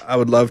 I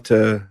would love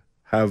to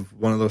have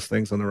one of those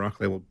things on the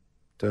rock label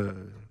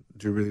to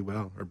do really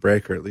well or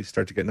break or at least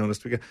start to get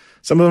noticed.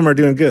 Some of them are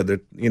doing good.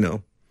 They're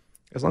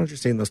as long as you're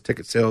seeing those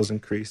ticket sales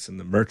increase and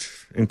the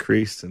merch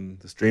increase and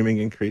the streaming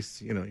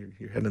increase, you're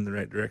heading in the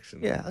right direction.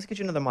 Yeah, let's get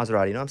you another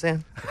Maserati. You know what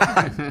I'm saying?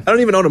 I don't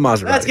even own a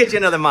Maserati. Let's get you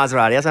another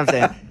Maserati. That's what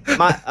I'm saying.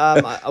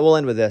 I will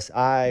end with this.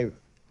 When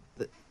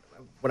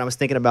I was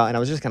thinking about, and I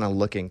was just kind of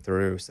looking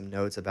through some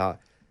notes about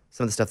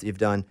some of the stuff that you've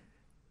done,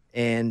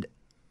 and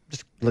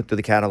just looked through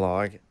the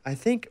catalog. I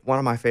think one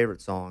of my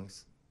favorite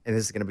songs, and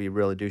this is going to be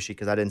really douchey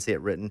because I didn't see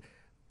it written.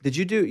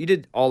 You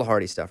did all the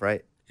Hardy stuff,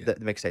 right? Yeah. The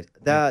mixtapes.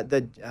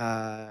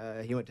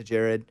 He went to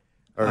Jared.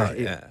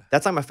 Yeah.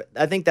 That's like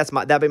I think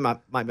might be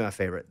my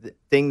favorite. The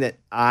thing that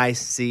I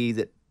see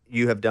that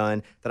you have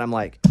done that I'm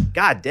like,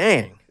 God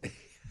dang.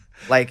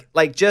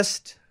 like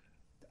just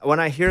when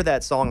I hear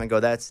that song, I go,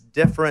 that's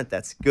different,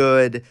 that's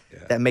good,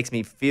 that makes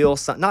me feel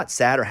not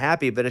sad or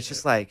happy, but it's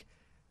just like,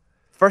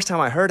 first time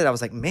I heard it, I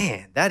was like,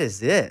 man, that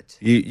is it.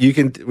 You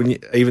can,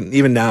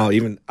 even now,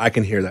 I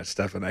can hear that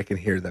stuff, and I can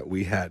hear that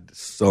we had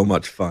so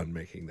much fun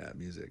making that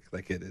music.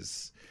 Like it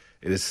is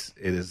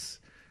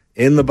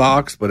in the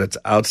box, but it's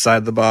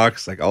outside the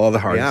box, like all the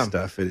Hardy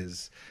stuff. It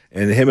is,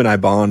 and him and I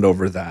bond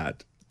over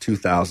that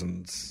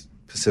 2000s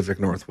Pacific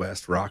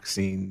Northwest rock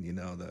scene,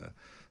 the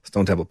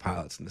Stone Temple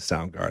Pilots and the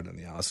Soundgarden and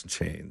the Alice in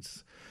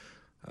Chains,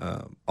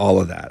 all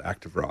of that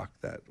active rock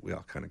that we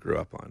all kind of grew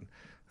up on.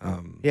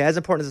 As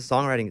important as the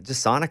songwriting,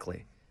 just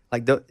sonically,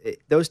 like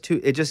those two,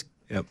 it's just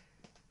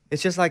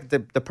like the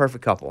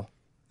perfect couple.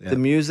 Yep. The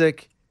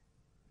music,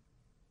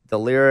 the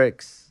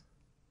lyrics,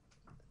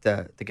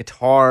 the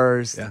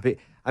guitars. Yeah.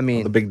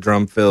 All the big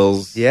drum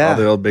fills. Yeah. All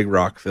the old big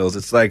rock fills.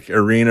 It's like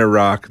arena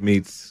rock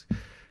meets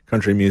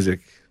country music.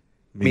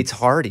 Meets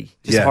Hardy.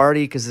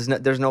 Hardy, because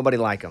there's nobody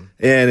like him.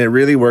 And it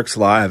really works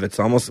live.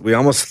 We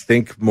almost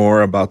think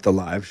more about the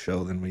live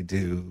show than we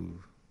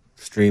do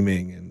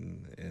streaming and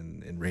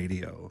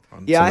radio.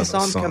 I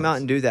saw him come out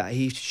and do that.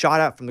 He shot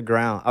out from the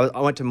ground.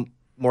 I went to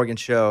Morgan's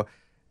show,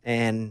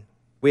 and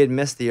we had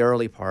missed the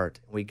early part.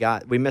 We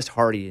missed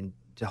Hardy, and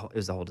it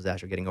was a whole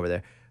disaster getting over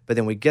there. But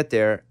then we get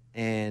there,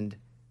 and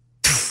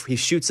he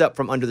shoots up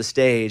from under the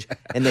stage,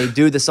 and they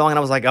do the song, and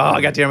I was like, oh,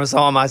 I got to hear my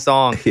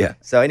song. Yeah.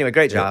 So anyway,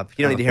 great job.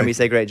 You don't need to hear me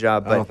say great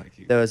job, but thank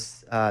you.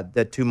 Those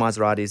the two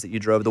Maseratis that you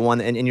drove, the one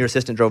and your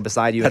assistant drove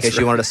beside you in case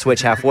you wanted to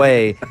switch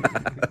halfway.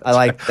 I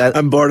like that.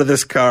 I'm bored of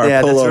this car.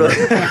 Yeah, pull over.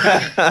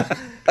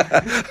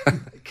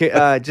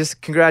 Really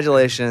just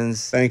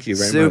congratulations. Thank you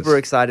very much. Super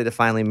excited to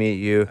finally meet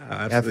you.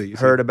 Absolutely. I've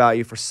heard about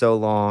you for so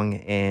long,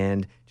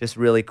 and just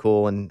really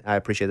cool, and I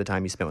appreciate the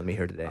time you spent with me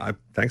here today.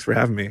 Thanks for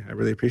having me. I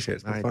really appreciate it.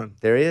 It's been fun.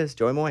 There he is,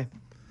 Joey Moy.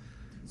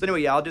 So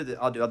anyway, I'll do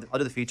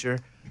the feature.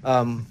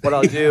 What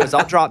I'll do is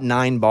I'll drop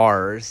 9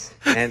 bars,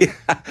 and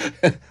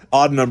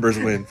odd numbers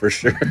win for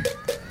sure.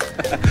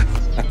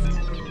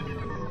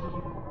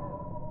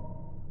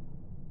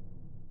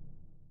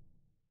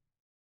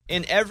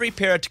 In every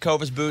pair of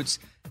Tecovas boots,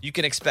 you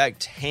can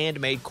expect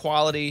handmade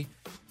quality,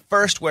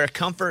 first wear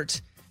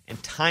comfort,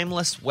 and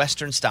timeless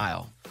Western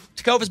style.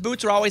 Tecovas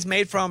boots are always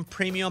made from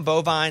premium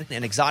bovine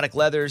and exotic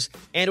leathers,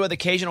 and with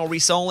occasional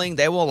resoling,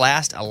 they will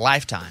last a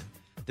lifetime.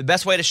 The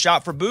best way to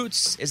shop for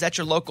boots is at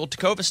your local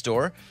Tecovas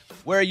store,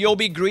 where you'll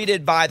be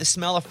greeted by the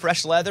smell of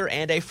fresh leather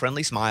and a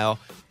friendly smile.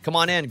 Come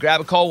on in, grab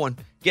a cold one,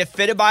 get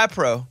fitted by a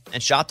pro,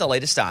 and shop the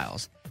latest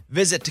styles.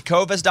 Visit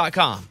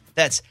Tecovas.com.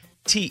 That's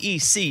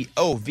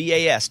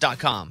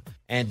Tecovas.com.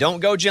 And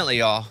don't go gently,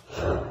 y'all.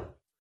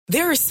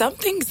 There are some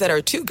things that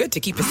are too good to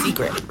keep a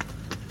secret.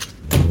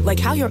 Like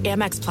how your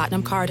Amex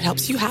Platinum card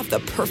helps you have the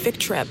perfect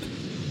trip.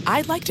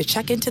 I'd like to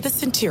check into the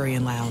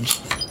Centurion Lounge.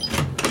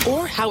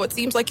 Or how it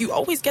seems like you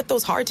always get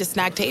those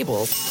hard-to-snag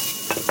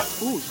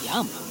tables. Ooh,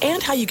 yum.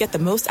 And how you get the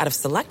most out of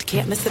select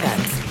can't-miss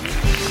events.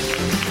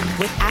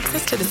 With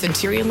access to the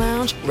Centurion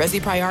Lounge, Resi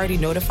Priority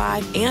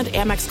Notified, and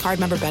Amex card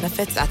member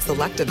benefits at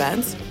select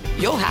events,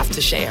 you'll have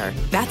to share.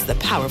 That's the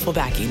powerful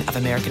backing of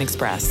American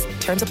Express.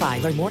 Terms apply.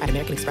 Learn more at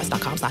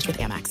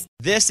americanexpress.com/withAmex.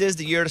 This is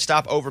the year to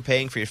stop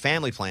overpaying for your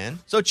family plan.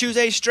 So choose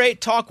a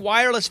Straight Talk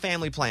Wireless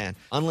family plan.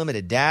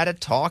 Unlimited data,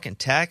 talk, and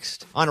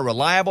text on a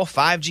reliable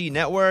 5G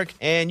network.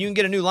 And you can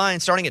get a new line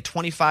starting at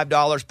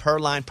 $25 per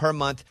line per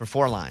month for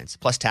 4 lines,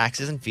 plus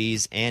taxes and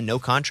fees and no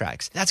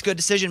contracts. That's good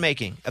decision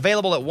making.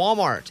 Available at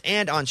Walmart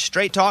and on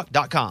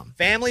straighttalk.com.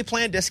 Family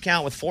plan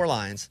discount with 4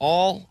 lines,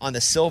 all on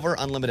the Silver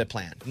Unlimited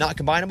plan. Not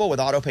combinable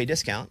with auto pay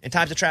discount. In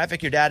times of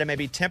traffic, your data may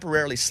be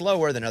temporarily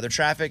slower than other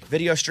traffic.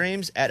 Video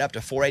streams at up to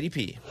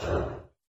 480p.